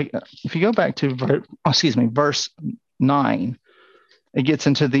 if you go back to verse 9, it gets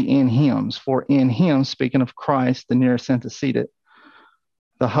into the "in hymns." "For in him," speaking of Christ, the nearest antecedent,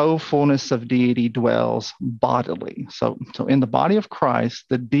 "the whole fullness of deity dwells bodily." So in the body of Christ,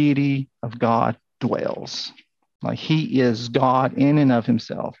 the deity of God dwells. Like he is God in and of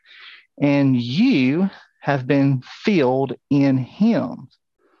himself. "And you have been filled in him."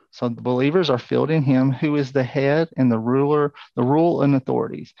 So the believers are filled in him, who is the head and the ruler, the rule and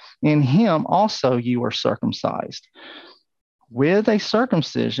authorities. "In him also you are circumcised with a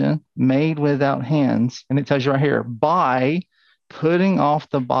circumcision made without hands." And it tells you right here, "by putting off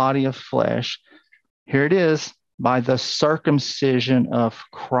the body of flesh." Here it is, "by the circumcision of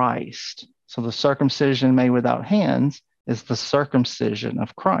Christ." So the circumcision made without hands is the circumcision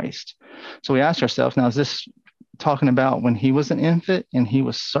of Christ. So we ask ourselves, now, is this talking about when he was an infant and he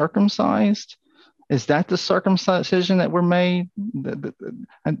was circumcised? Is that the circumcision that we're made,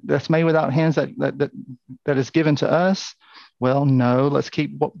 that's made without hands, that is given to us? Well, no. Let's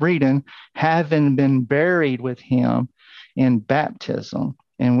keep reading. "Having been buried with him in baptism,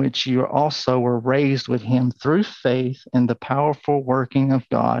 in which you also were raised with him through faith in the powerful working of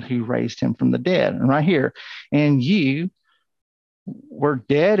God who raised him from the dead." And right here, "and you were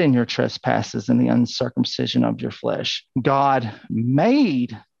dead in your trespasses and the uncircumcision of your flesh. God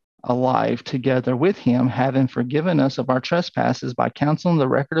made alive together with him, having forgiven us of our trespasses by canceling the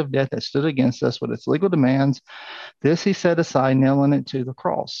record of debt that stood against us with its legal demands. This he set aside, nailing it to the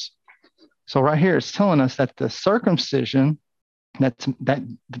cross." So right here, it's telling us that the circumcision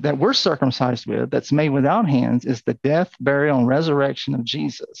that we're circumcised with, that's made without hands, is the death, burial, and resurrection of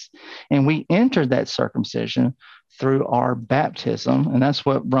Jesus. And we entered that circumcision through our baptism. And that's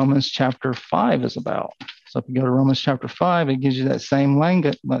what Romans chapter 5 is about. So if you go to Romans chapter 5, it gives you that same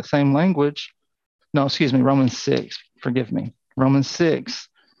language. No, excuse me, Romans 6. Forgive me. Romans 6,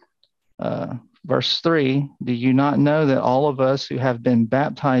 verse 3. Do you not know that all of us who have been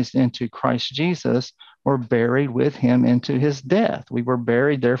baptized into Christ Jesus were buried with him into his death? We were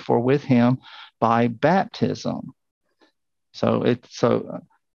buried, therefore, with him by baptism. So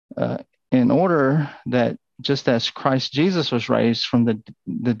in order that just as Christ Jesus was raised from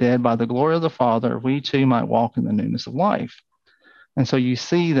the dead by the glory of the Father, we too might walk in the newness of life. And so you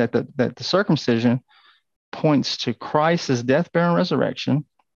see that the circumcision points to Christ's death, burial, and resurrection,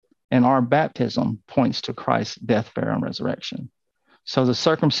 and our baptism points to Christ's death, burial, and resurrection. So the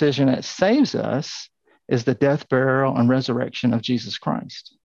circumcision that saves us is the death, burial, and resurrection of Jesus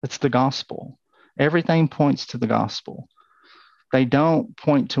Christ. It's the gospel. Everything points to the gospel. They don't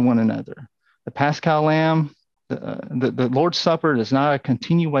point to one another. The Paschal Lamb, the Lord's Supper is not a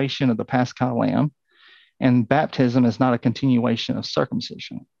continuation of the Paschal Lamb, and baptism is not a continuation of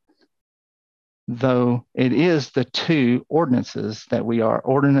circumcision. Though it is the two ordinances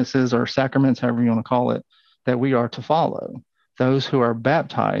or sacraments, however you want to call it, that we are to follow. Those who are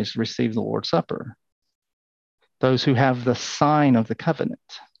baptized receive the Lord's Supper. Those who have the sign of the covenant.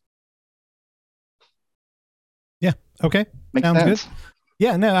 Yeah. Okay. Makes Sounds sense? good.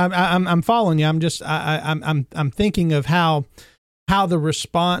 Yeah. No, I'm following you. I'm thinking of how the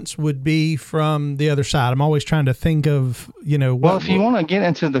response would be from the other side. I'm always trying to think of, well, if you want to get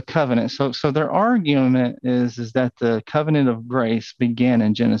into the covenant, so their argument is that the covenant of grace began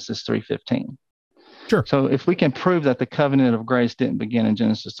in Genesis 3:15. Sure. So if we can prove that the covenant of grace didn't begin in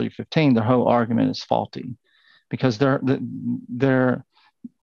Genesis 3:15, their whole argument is faulty, because the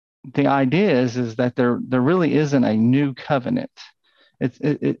idea is that there really isn't a new covenant.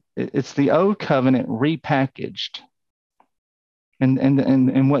 It's the old covenant repackaged.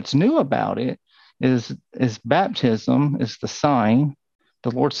 And what's new about it is baptism is the sign.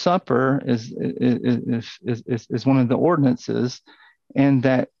 The Lord's Supper is one of the ordinances, and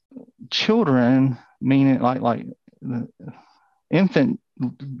that children, meaning like infant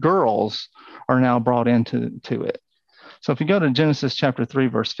girls, are now brought into it. So if you go to Genesis chapter 3,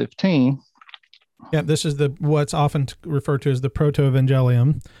 verse 15. Yeah, this is what's often referred to as the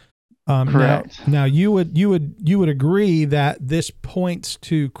proto-evangelium. Correct. Now you would agree that this points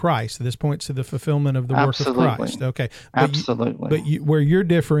to Christ. This points to the fulfillment of the Absolutely. work of Christ. Okay. Absolutely. Where you're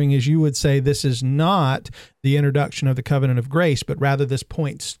differing is you would say this is not the introduction of the covenant of grace, but rather this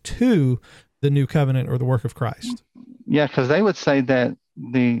points to the new covenant or the work of Christ. Yeah, because they would say that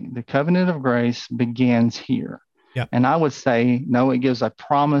the covenant of grace begins here. Yeah. And I would say, no, it gives a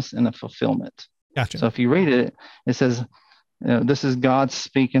promise and a fulfillment. Gotcha. So if you read it, it says, this is God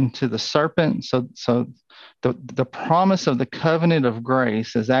speaking to the serpent. So the promise of the covenant of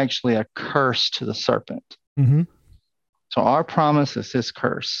grace is actually a curse to the serpent. Mm-hmm. So our promise is his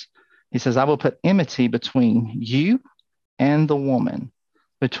curse. He says, I will put enmity between you and the woman,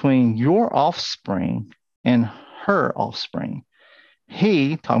 between your offspring and her offspring.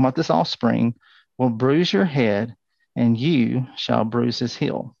 He, talking about this offspring, will bruise your head, and you shall bruise his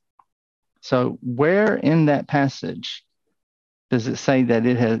heel. So where in that passage does it say that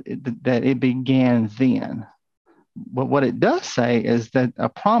it began then? But what it does say is that a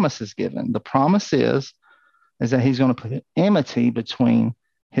promise is given. The promise is that he's going to put enmity between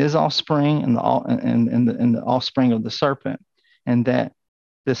his offspring and the offspring of the serpent, and that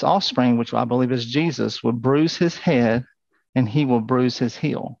this offspring, which I believe is Jesus, will bruise his head and he will bruise his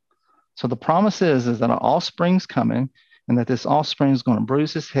heel. So the promise is that an offspring's coming, and that this offspring is going to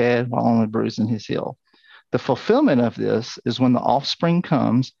bruise his head while only bruising his heel. The fulfillment of this is when the offspring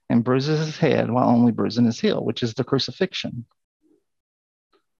comes and bruises his head while only bruising his heel, which is the crucifixion.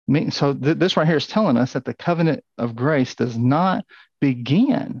 So this right here is telling us that the covenant of grace does not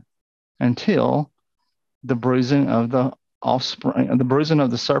begin until the bruising of the offspring, the bruising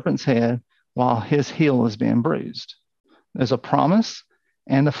of the serpent's head while his heel is being bruised. There's a promise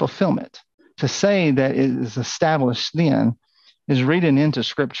and a fulfillment. To say that it is established then is reading into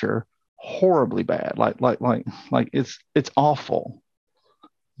Scripture horribly bad. Like it's awful.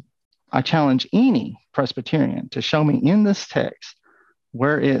 I challenge any Presbyterian to show me in this text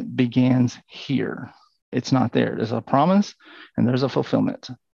where it begins here. It's not there. There's a promise and there's a fulfillment,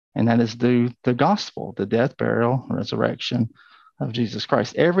 and that is through the gospel, the death, burial, resurrection of Jesus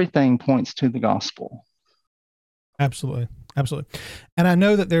Christ. Everything points to the gospel. Absolutely. Absolutely. And I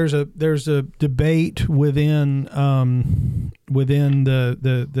know that there's a debate within the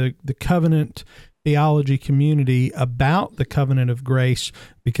covenant theology community about the covenant of grace,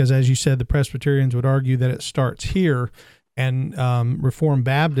 because as you said, the Presbyterians would argue that it starts here. Reformed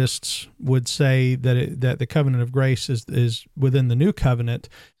Baptists would say that the covenant of grace is within the new covenant.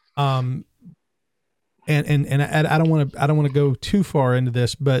 And I don't want to go too far into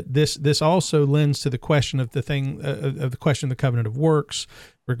this, but this also lends to the question of the question of the covenant of works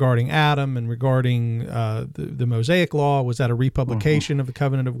regarding Adam and regarding the Mosaic law. Was that a republication of the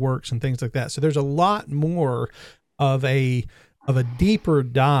covenant of works and things like that? So there's a lot more of a deeper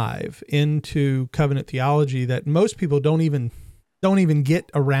dive into covenant theology that most people don't even get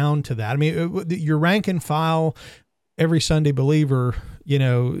around to that. I mean, your rank and file, every Sunday believer,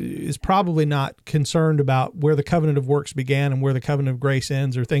 is probably not concerned about where the covenant of works began and where the covenant of grace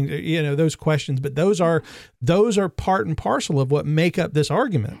ends, or things, those questions. But those are part and parcel of what make up this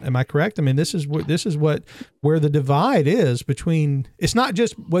argument. Am I correct? I mean, this is where the divide is between. It's not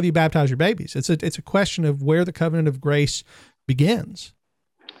just whether you baptize your babies. It's a question of where the covenant of grace begins.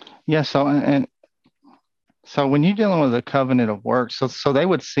 Yeah. So when you're dealing with a covenant of works, so they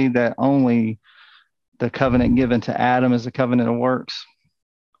would see that only the covenant given to Adam is a covenant of works.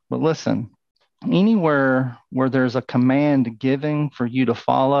 But listen, anywhere where there's a command giving for you to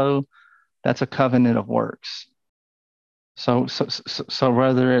follow, that's a covenant of works. So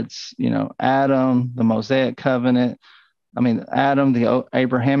whether it's, Adam, the Mosaic covenant, Adam, the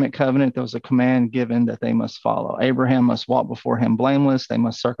Abrahamic covenant, there was a command given that they must follow. Abraham must walk before him blameless. They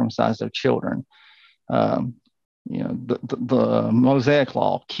must circumcise their children. The Mosaic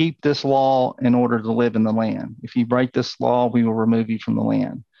law, keep this law in order to live in the land. If you break this law, we will remove you from the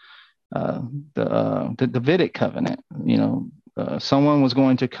land. The Davidic covenant, someone was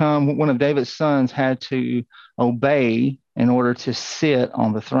going to come, one of David's sons had to obey in order to sit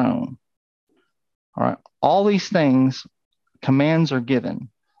on the throne. All right. All these things, commands are given.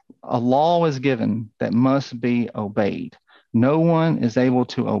 A law is given that must be obeyed. No one is able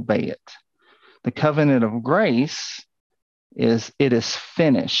to obey it. The covenant of grace is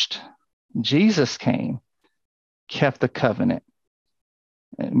finished. Jesus came, kept the covenant,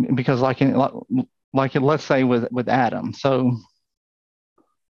 because let's say with Adam. So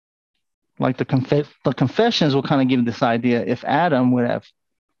like the confessions will kind of give this idea. If Adam would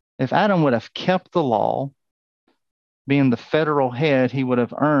have kept the law, being the federal head, he would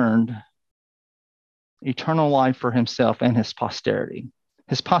have earned eternal life for himself and his posterity.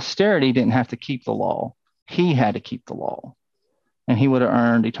 His posterity didn't have to keep the law. He had to keep the law. And he would have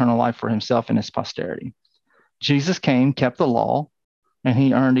earned eternal life for himself and his posterity. Jesus came, kept the law, and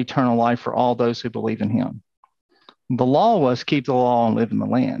he earned eternal life for all those who believe in him. The law was keep the law and live in the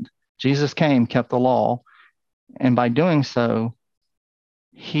land. Jesus came, kept the law, and by doing so,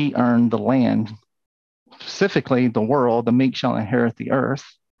 he earned the land, specifically the world. The meek shall inherit the earth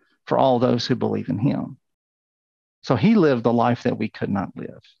for all those who believe in him. So he lived the life that we could not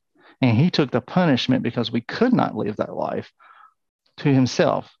live. And he took the punishment because we could not live that life to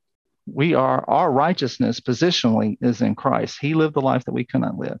himself. Our righteousness positionally is in Christ. He lived the life that we could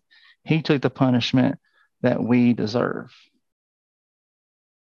not live. He took the punishment that we deserve.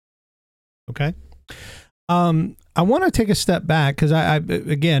 Okay. I want to take a step back because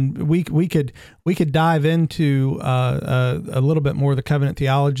we could dive into a little bit more of the covenant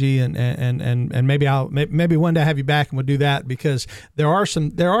theology and maybe one day have you back and we'll do that, because there are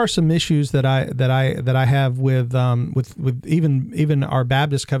some issues that I have with even our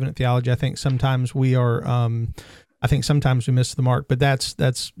Baptist covenant theology. I think sometimes we miss the mark, but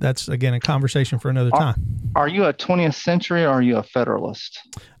that's again a conversation for another time. Are you a 20th century or are you a Federalist?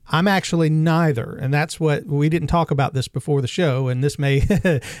 I'm actually neither, and that's what we didn't talk about this before the show, and this may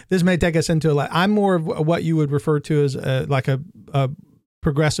take us into I'm more of what you would refer to as like a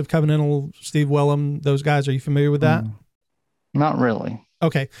progressive covenantal. Steve Wellum, those guys. Are you familiar with that? Not really.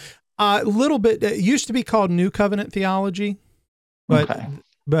 Okay, a little bit. It used to be called New Covenant theology, but. Okay.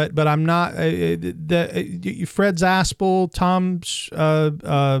 But I'm not Fred Zaspel, Tom's.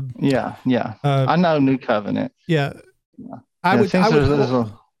 I know New Covenant. Yeah, I would.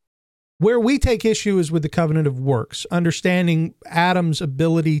 Where we take issue is with the covenant of works, understanding Adam's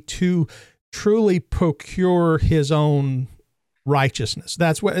ability to truly procure his own righteousness.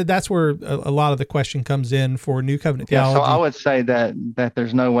 That's where a lot of the question comes in for New Covenant theology. So I would say that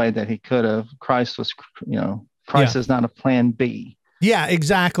there's no way that he could have. Christ was, Christ is not a plan B. Yeah,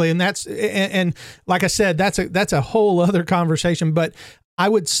 exactly. And and like I said, that's a whole other conversation. But I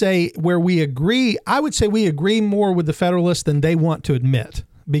would say we agree more with the Federalists than they want to admit.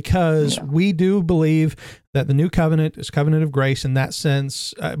 because Yeah. we do believe that the new covenant is covenant of grace in that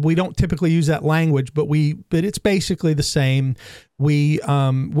sense. We don't typically use that language, but it's basically the same.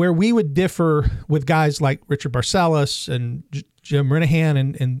 Where we would differ with guys like Richard Barcellos and Jim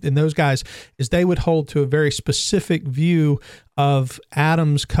Renihan and those guys is they would hold to a very specific view of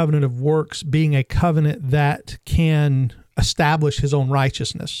Adam's covenant of works being a covenant that can establish his own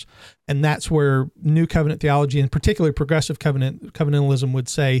righteousness. And that's where New Covenant theology, and particularly progressive covenantalism, would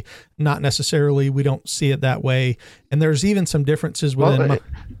say not necessarily. We don't see it that way. And there's even some differences within.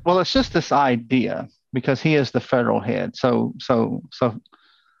 Well, it's just this idea because he is the federal head. So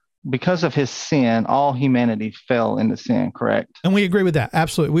because of his sin, all humanity fell into sin, correct? And we agree with that.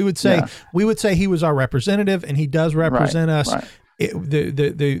 Absolutely. We would say he was our representative, and he does represent us. Right.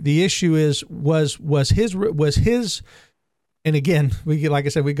 The issue is was his and again, like I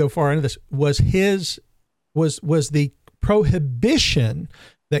said, we go far into this, was the prohibition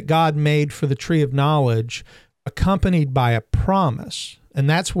that God made for the tree of knowledge accompanied by a promise. And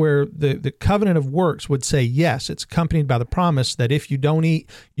that's where the covenant of works would say, yes, it's accompanied by the promise that if you don't eat,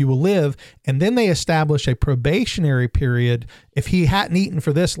 you will live. And then they establish a probationary period. If he hadn't eaten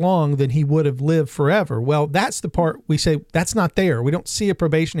for this long, then he would have lived forever. Well, that's the part we say that's not there. We don't see a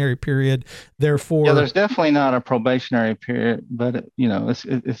probationary period. Therefore, yeah, there's definitely not a probationary period, but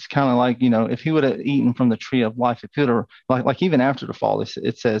it's kind of like, if he would have eaten from the tree of life, if he would have, like even after the fall,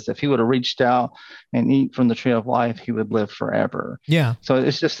 it says if he would have reached out and eat from the tree of life, he would live forever. Yeah. So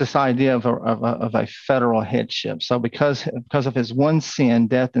it's just this idea of a federal headship. So because of his one sin,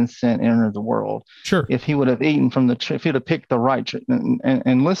 death and sin entered the world. Sure. If he would have eaten from the tree, if he would have picked the right tree,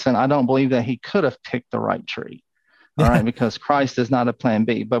 and listen, I don't believe that he could have picked the right tree. All right, because Christ is not a plan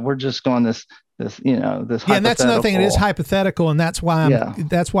B. But we're just going this. Yeah, and that's another thing. It is hypothetical, and that's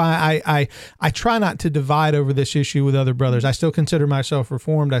why I try not to divide over this issue with other brothers. I still consider myself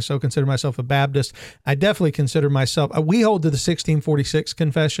Reformed. I still consider myself a Baptist. I definitely consider myself. We hold to the 1646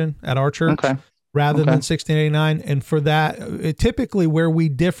 confession at our church. Okay. Rather than 1689. And for that, typically where we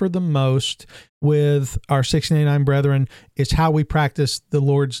differ the most with our 1689 brethren is how we practice the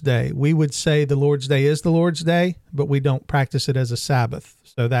Lord's Day. We would say the Lord's Day is the Lord's Day, but we don't practice it as a Sabbath.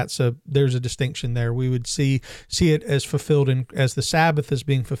 So there's a distinction there. We would see it as fulfilled as the Sabbath is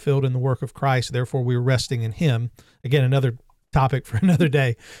being fulfilled in the work of Christ. Therefore, we're resting in Him. Again, another topic for another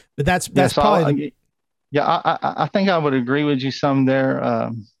day. But that's probably. I think I would agree with you some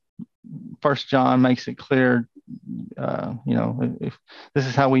there. First John makes it clear, if this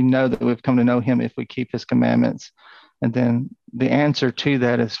is how we know that we've come to know Him, if we keep His commandments. And then the answer to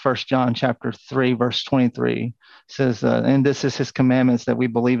that is First John chapter 3, verse 23 says, and this is His commandments, that we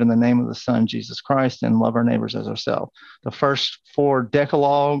believe in the name of the Son, Jesus Christ, and love our neighbors as ourselves. The first four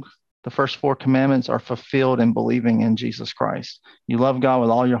commandments are fulfilled in believing in Jesus Christ. You love God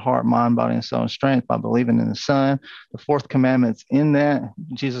with all your heart, mind, body, and soul and strength by believing in the Son. The fourth commandment's in that.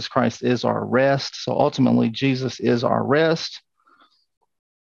 Jesus Christ is our rest. So ultimately, Jesus is our rest.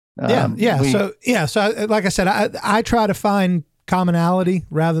 So like I said, I try to find commonality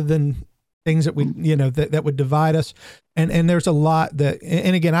rather than things that we, that would divide us. And there's a lot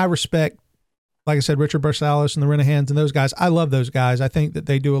and again, I respect, like I said, Richard Barcellos and the Renihans and those guys. I love those guys. I think that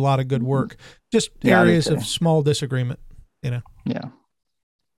they do a lot of good work. Just areas of small disagreement, Yeah.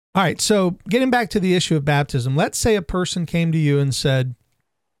 All right. So getting back to the issue of baptism, let's say a person came to you and said,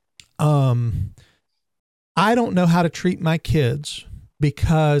 I don't know how to treat my kids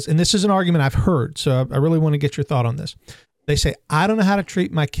because, and this is an argument I've heard, so I really want to get your thought on this. They say, I don't know how to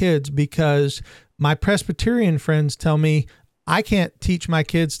treat my kids because my Presbyterian friends tell me I can't teach my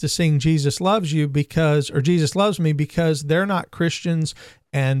kids to sing Jesus Loves You or Jesus Loves Me because they're not Christians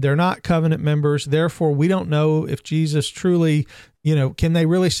and they're not covenant members. Therefore, we don't know if Jesus truly, can they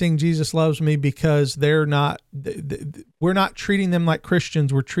really sing Jesus Loves Me because we're not treating them like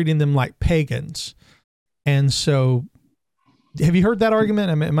Christians. We're treating them like pagans. And so have you heard that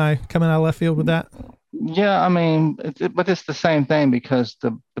argument? Am I coming out of left field with that? Yeah, I mean, but it's the same thing because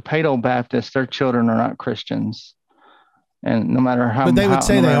the Paedo Baptists, their children are not Christians. And no matter how, but they would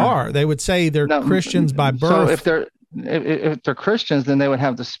say they are. They would say they're Christians by birth. So if they're Christians, then they would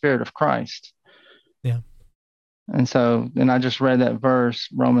have the Spirit of Christ. Yeah. And so, I just read that verse,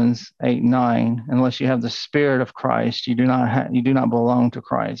 Romans 8:9. Unless you have the Spirit of Christ, you do not belong to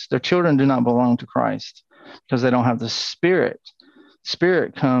Christ. Their children do not belong to Christ because they don't have the Spirit.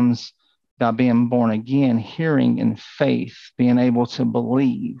 Spirit comes by being born again, hearing in faith, being able to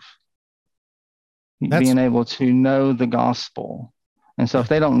believe. Being able to know the gospel. And so if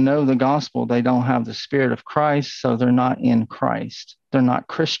they don't know the gospel, they don't have the Spirit of Christ, so they're not in Christ. They're not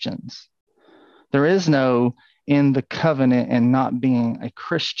Christians. There is no in the covenant and not being a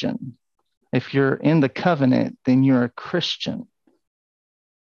Christian. If you're in the covenant, then you're a Christian.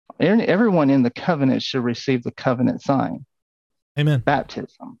 Everyone in the covenant should receive the covenant sign. Amen.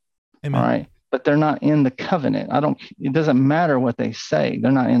 Baptism. Amen. All right. But they're not in the covenant. It doesn't matter what they say.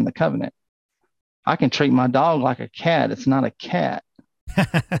 They're not in the covenant. I can treat my dog like a cat. It's not a cat.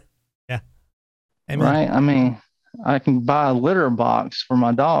 Yeah. Amen. Right. I mean, I can buy a litter box for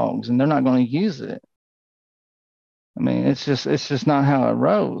my dogs and they're not going to use it. I mean, it's just not how it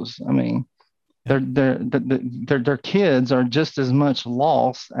rolls. I mean, their kids are just as much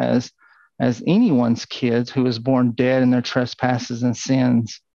lost as anyone's kids who is born dead in their trespasses and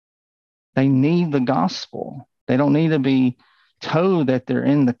sins. They need the gospel. They don't need to be told that they're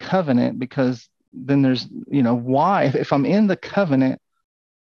in the covenant, because then there's, why, if I'm in the covenant,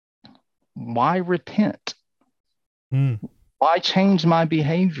 why repent? Why change my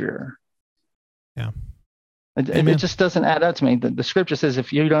behavior? Yeah. It just doesn't add up to me. The scripture says,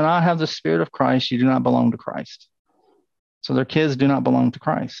 if you do not have the Spirit of Christ, you do not belong to Christ. So their kids do not belong to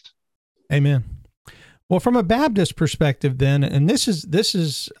Christ. Amen. Well, from a Baptist perspective then, and this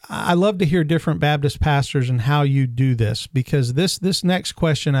is, I love to hear different Baptist pastors and how you do this, because this next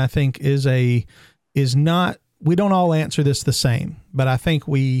question, I think, is not, we don't all answer this the same, but I think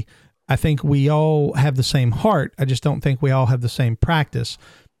we all have the same heart. I just don't think we all have the same practice.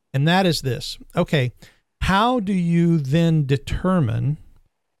 And that is this. Okay. How do you then determine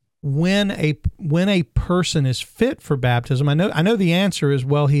when a person is fit for baptism? I know the answer is,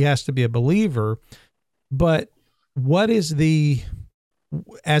 well, he has to be a believer, but what is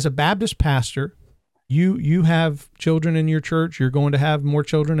as a Baptist pastor, you have children in your church, you're going to have more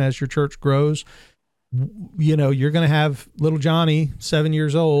children as your church grows. You're going to have little Johnny, 7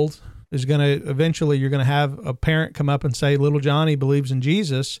 years old, eventually you're going to have a parent come up and say, little Johnny believes in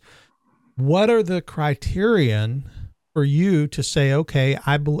Jesus. What are the criterion for you to say, okay,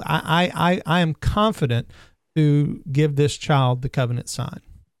 I am confident to give this child the covenant sign?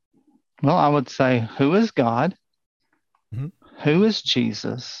 Well, I would say, who is God? Mm-hmm. Who is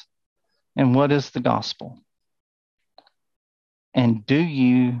Jesus? And what is the gospel? And do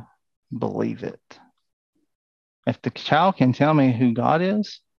you believe it? If the child can tell me who God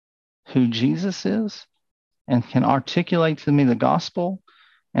is, who Jesus is, and can articulate to me the gospel,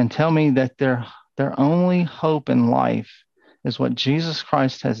 and tell me that their only hope in life is what Jesus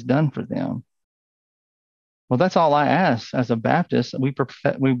Christ has done for them, well, that's all I ask as a Baptist. We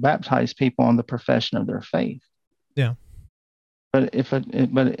baptize people on the profession of their faith. Yeah. But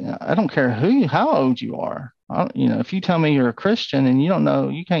I don't care how old you are. If you tell me you're a Christian and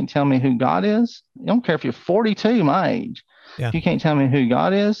you can't tell me who God is. I don't care if you're 42, my age. Yeah. If you can't tell me who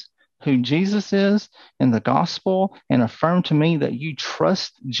God is, who Jesus is in the gospel, and affirm to me that you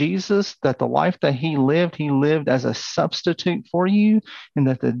trust Jesus, that the life that he lived as a substitute for you, and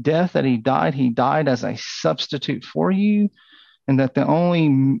that the death that he died as a substitute for you, and that the only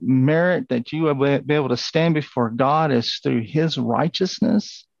merit that you will be able to stand before God is through his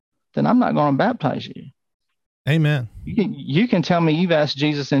righteousness, then I'm not going to baptize you. Amen. You can tell me you've asked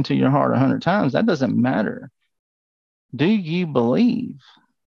Jesus into your heart 100 times. That doesn't matter. Do you believe?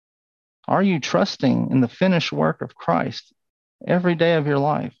 Are you trusting in the finished work of Christ every day of your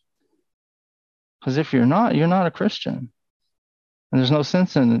life? Because if you're not a Christian. And there's no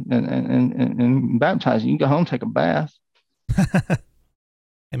sense in baptizing. You can go home, take a bath.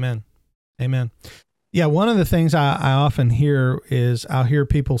 Amen. Amen. Yeah, one of the things I often hear is I'll hear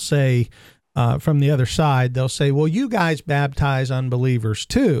people say from the other side, they'll say, well, you guys baptize unbelievers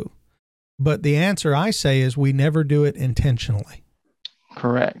too. But the answer I say is we never do it intentionally.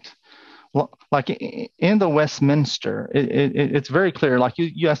 Correct. Well, like in the Westminster, it's very clear. Like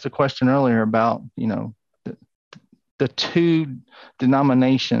you asked a question earlier about, the two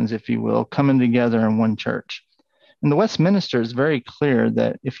denominations, if you will, coming together in one church. And the Westminster is very clear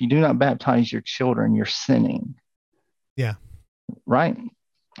that if you do not baptize your children, you're sinning. Yeah. Right?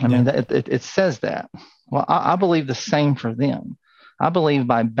 I mean, it says that. Well, I believe the same for them. I believe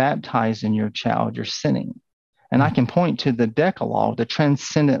by baptizing your child, you're sinning. And I can point to the Decalogue, the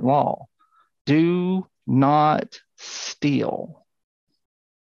transcendent law. Do not steal.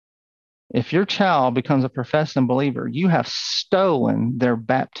 If your child becomes a professing believer, you have stolen their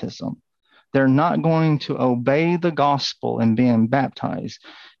baptism. They're not going to obey the gospel and being baptized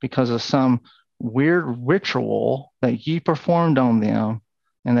because of some weird ritual that you performed on them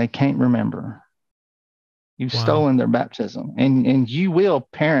and they can't remember. You've stolen their baptism, and you will,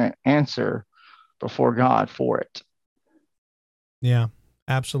 parent, answer before God for it. Yeah,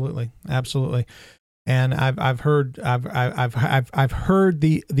 absolutely. Absolutely. And I've heard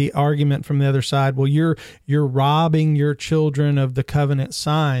the argument from the other side. Well, you're robbing your children of the covenant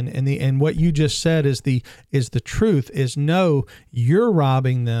sign, and what you just said is the truth. Is no, you're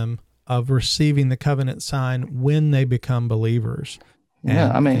robbing them of receiving the covenant sign when they become believers.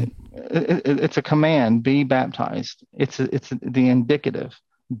 Yeah, it's a command: be baptized. It's the indicative: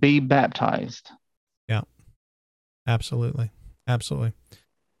 be baptized. Yeah, absolutely.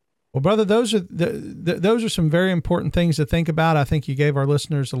 Well, brother, those are some very important things to think about. I think you gave our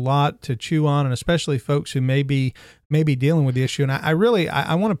listeners a lot to chew on, and especially folks who may be dealing with the issue. And I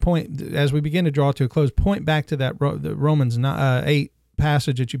want to point, as we begin to draw to a close, point back to that the Romans 8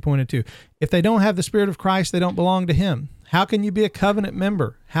 passage that you pointed to. If they don't have the Spirit of Christ, they don't belong to Him. How can you be a covenant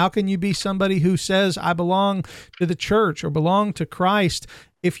member? How can you be somebody who says, I belong to the church or belong to Christ,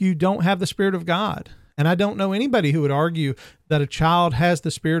 if you don't have the Spirit of God? And I don't know anybody who would argue that a child has the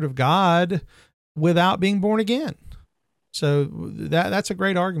Spirit of God without being born again. So that's a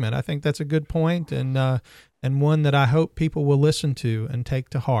great argument. I think that's a good point, and one that I hope people will listen to and take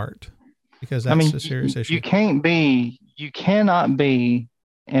to heart, because that's a serious issue. You cannot be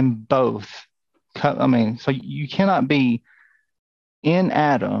in both. So you cannot be in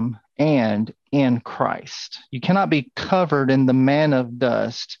Adam and in Christ. You cannot be covered in the man of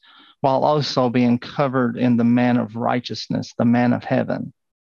dust while also being covered in the man of righteousness, the man of heaven.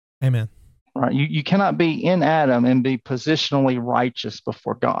 Amen. Right? You cannot be in Adam and be positionally righteous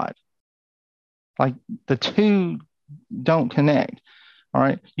before God. Like, the two don't connect. All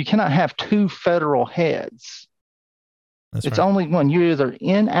right. You cannot have two federal heads. It's right. Only one. You're either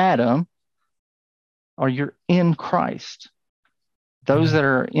in Adam or you're in Christ. Those that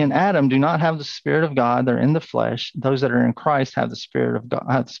are in Adam do not have the Spirit of God. They're in the flesh. Those that are in Christ have the Spirit of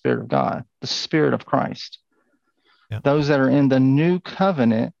God, the Spirit of Christ. Yeah. Those that are in the new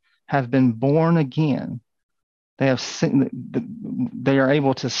covenant have been born again. They have seen, they are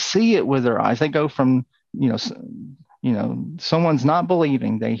able to see it with their eyes. They go from, someone's not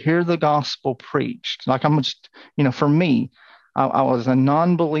believing. They hear the gospel preached. Like, for me, I was a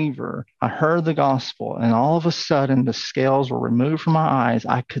non-believer. I heard the gospel, and all of a sudden the scales were removed from my eyes.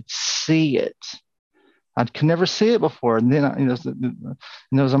 I could see it. I could never see it before. And then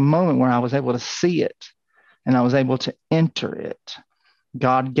there was a moment where I was able to see it, and I was able to enter it.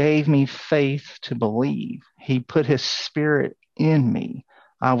 God gave me faith to believe. He put His Spirit in me.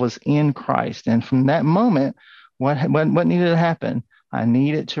 I was in Christ. And from that moment, what needed to happen? I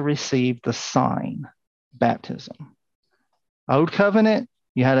needed to receive the sign, baptism. Old covenant,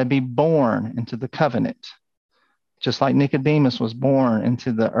 you had to be born into the covenant, just like Nicodemus was born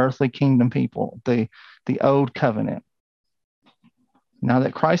into the earthly kingdom people, the old covenant. Now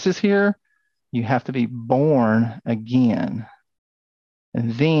that Christ is here, you have to be born again.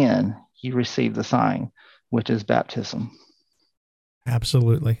 And then you receive the sign, which is baptism.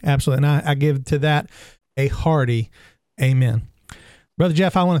 Absolutely. And I give to that a hearty amen. Brother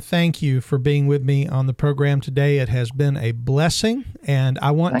Jeff, I want to thank you for being with me on the program today. It has been a blessing, and I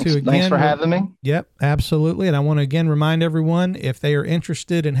want to again... Thanks for having me. Yep, absolutely. And I want to again remind everyone, if they are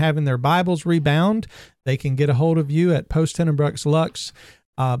interested in having their Bibles rebound, they can get a hold of you at Post Tenebrucks Lux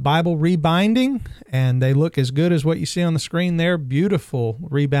Bible Rebinding, and they look as good as what you see on the screen there. Beautiful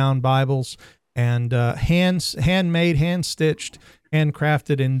rebound Bibles, and handmade, hand-stitched,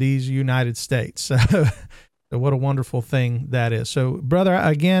 handcrafted in these United States. So what a wonderful thing that is. So, brother,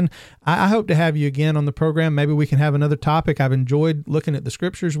 again, I hope to have you again on the program. Maybe we can have another topic. I've enjoyed looking at the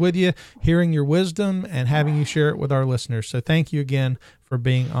scriptures with you, hearing your wisdom, and having you share it with our listeners. So thank you again for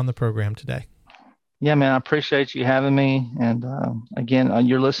being on the program today. Yeah, man, I appreciate you having me. And again,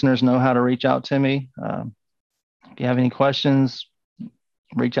 your listeners know how to reach out to me. If you have any questions,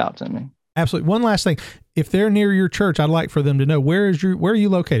 reach out to me. Absolutely. One last thing. If they're near your church, I'd like for them to know, where are you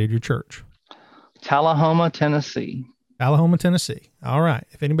located, your church? Tullahoma, Tennessee. Tullahoma, Tennessee. All right.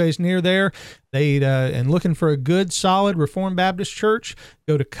 If anybody's near there, and looking for a good, solid Reformed Baptist church,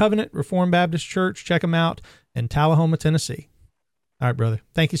 go to Covenant Reformed Baptist Church. Check them out in Tullahoma, Tennessee. All right, brother.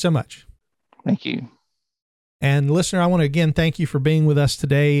 Thank you so much. Thank you. And listener, I want to again thank you for being with us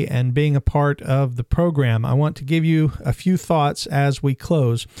today and being a part of the program. I want to give you a few thoughts as we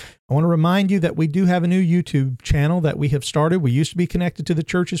close. I want to remind you that we do have a new YouTube channel that we have started. We used to be connected to the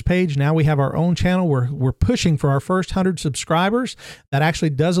church's page. Now we have our own channel. We're pushing for our first 100 subscribers. That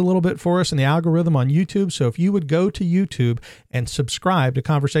actually does a little bit for us in the algorithm on YouTube. So if you would go to YouTube and subscribe to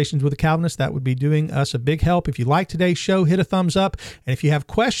Conversations with a Calvinist, that would be doing us a big help. If you like today's show, hit a thumbs up. And if you have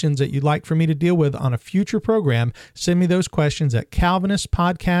questions that you'd like for me to deal with on a future program, send me those questions at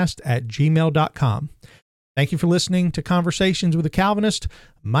calvinistpodcast@gmail.com. Thank you for listening to Conversations with a Calvinist.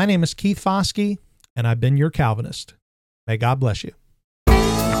 My name is Keith Foskey, and and I've been your Calvinist. May God bless you.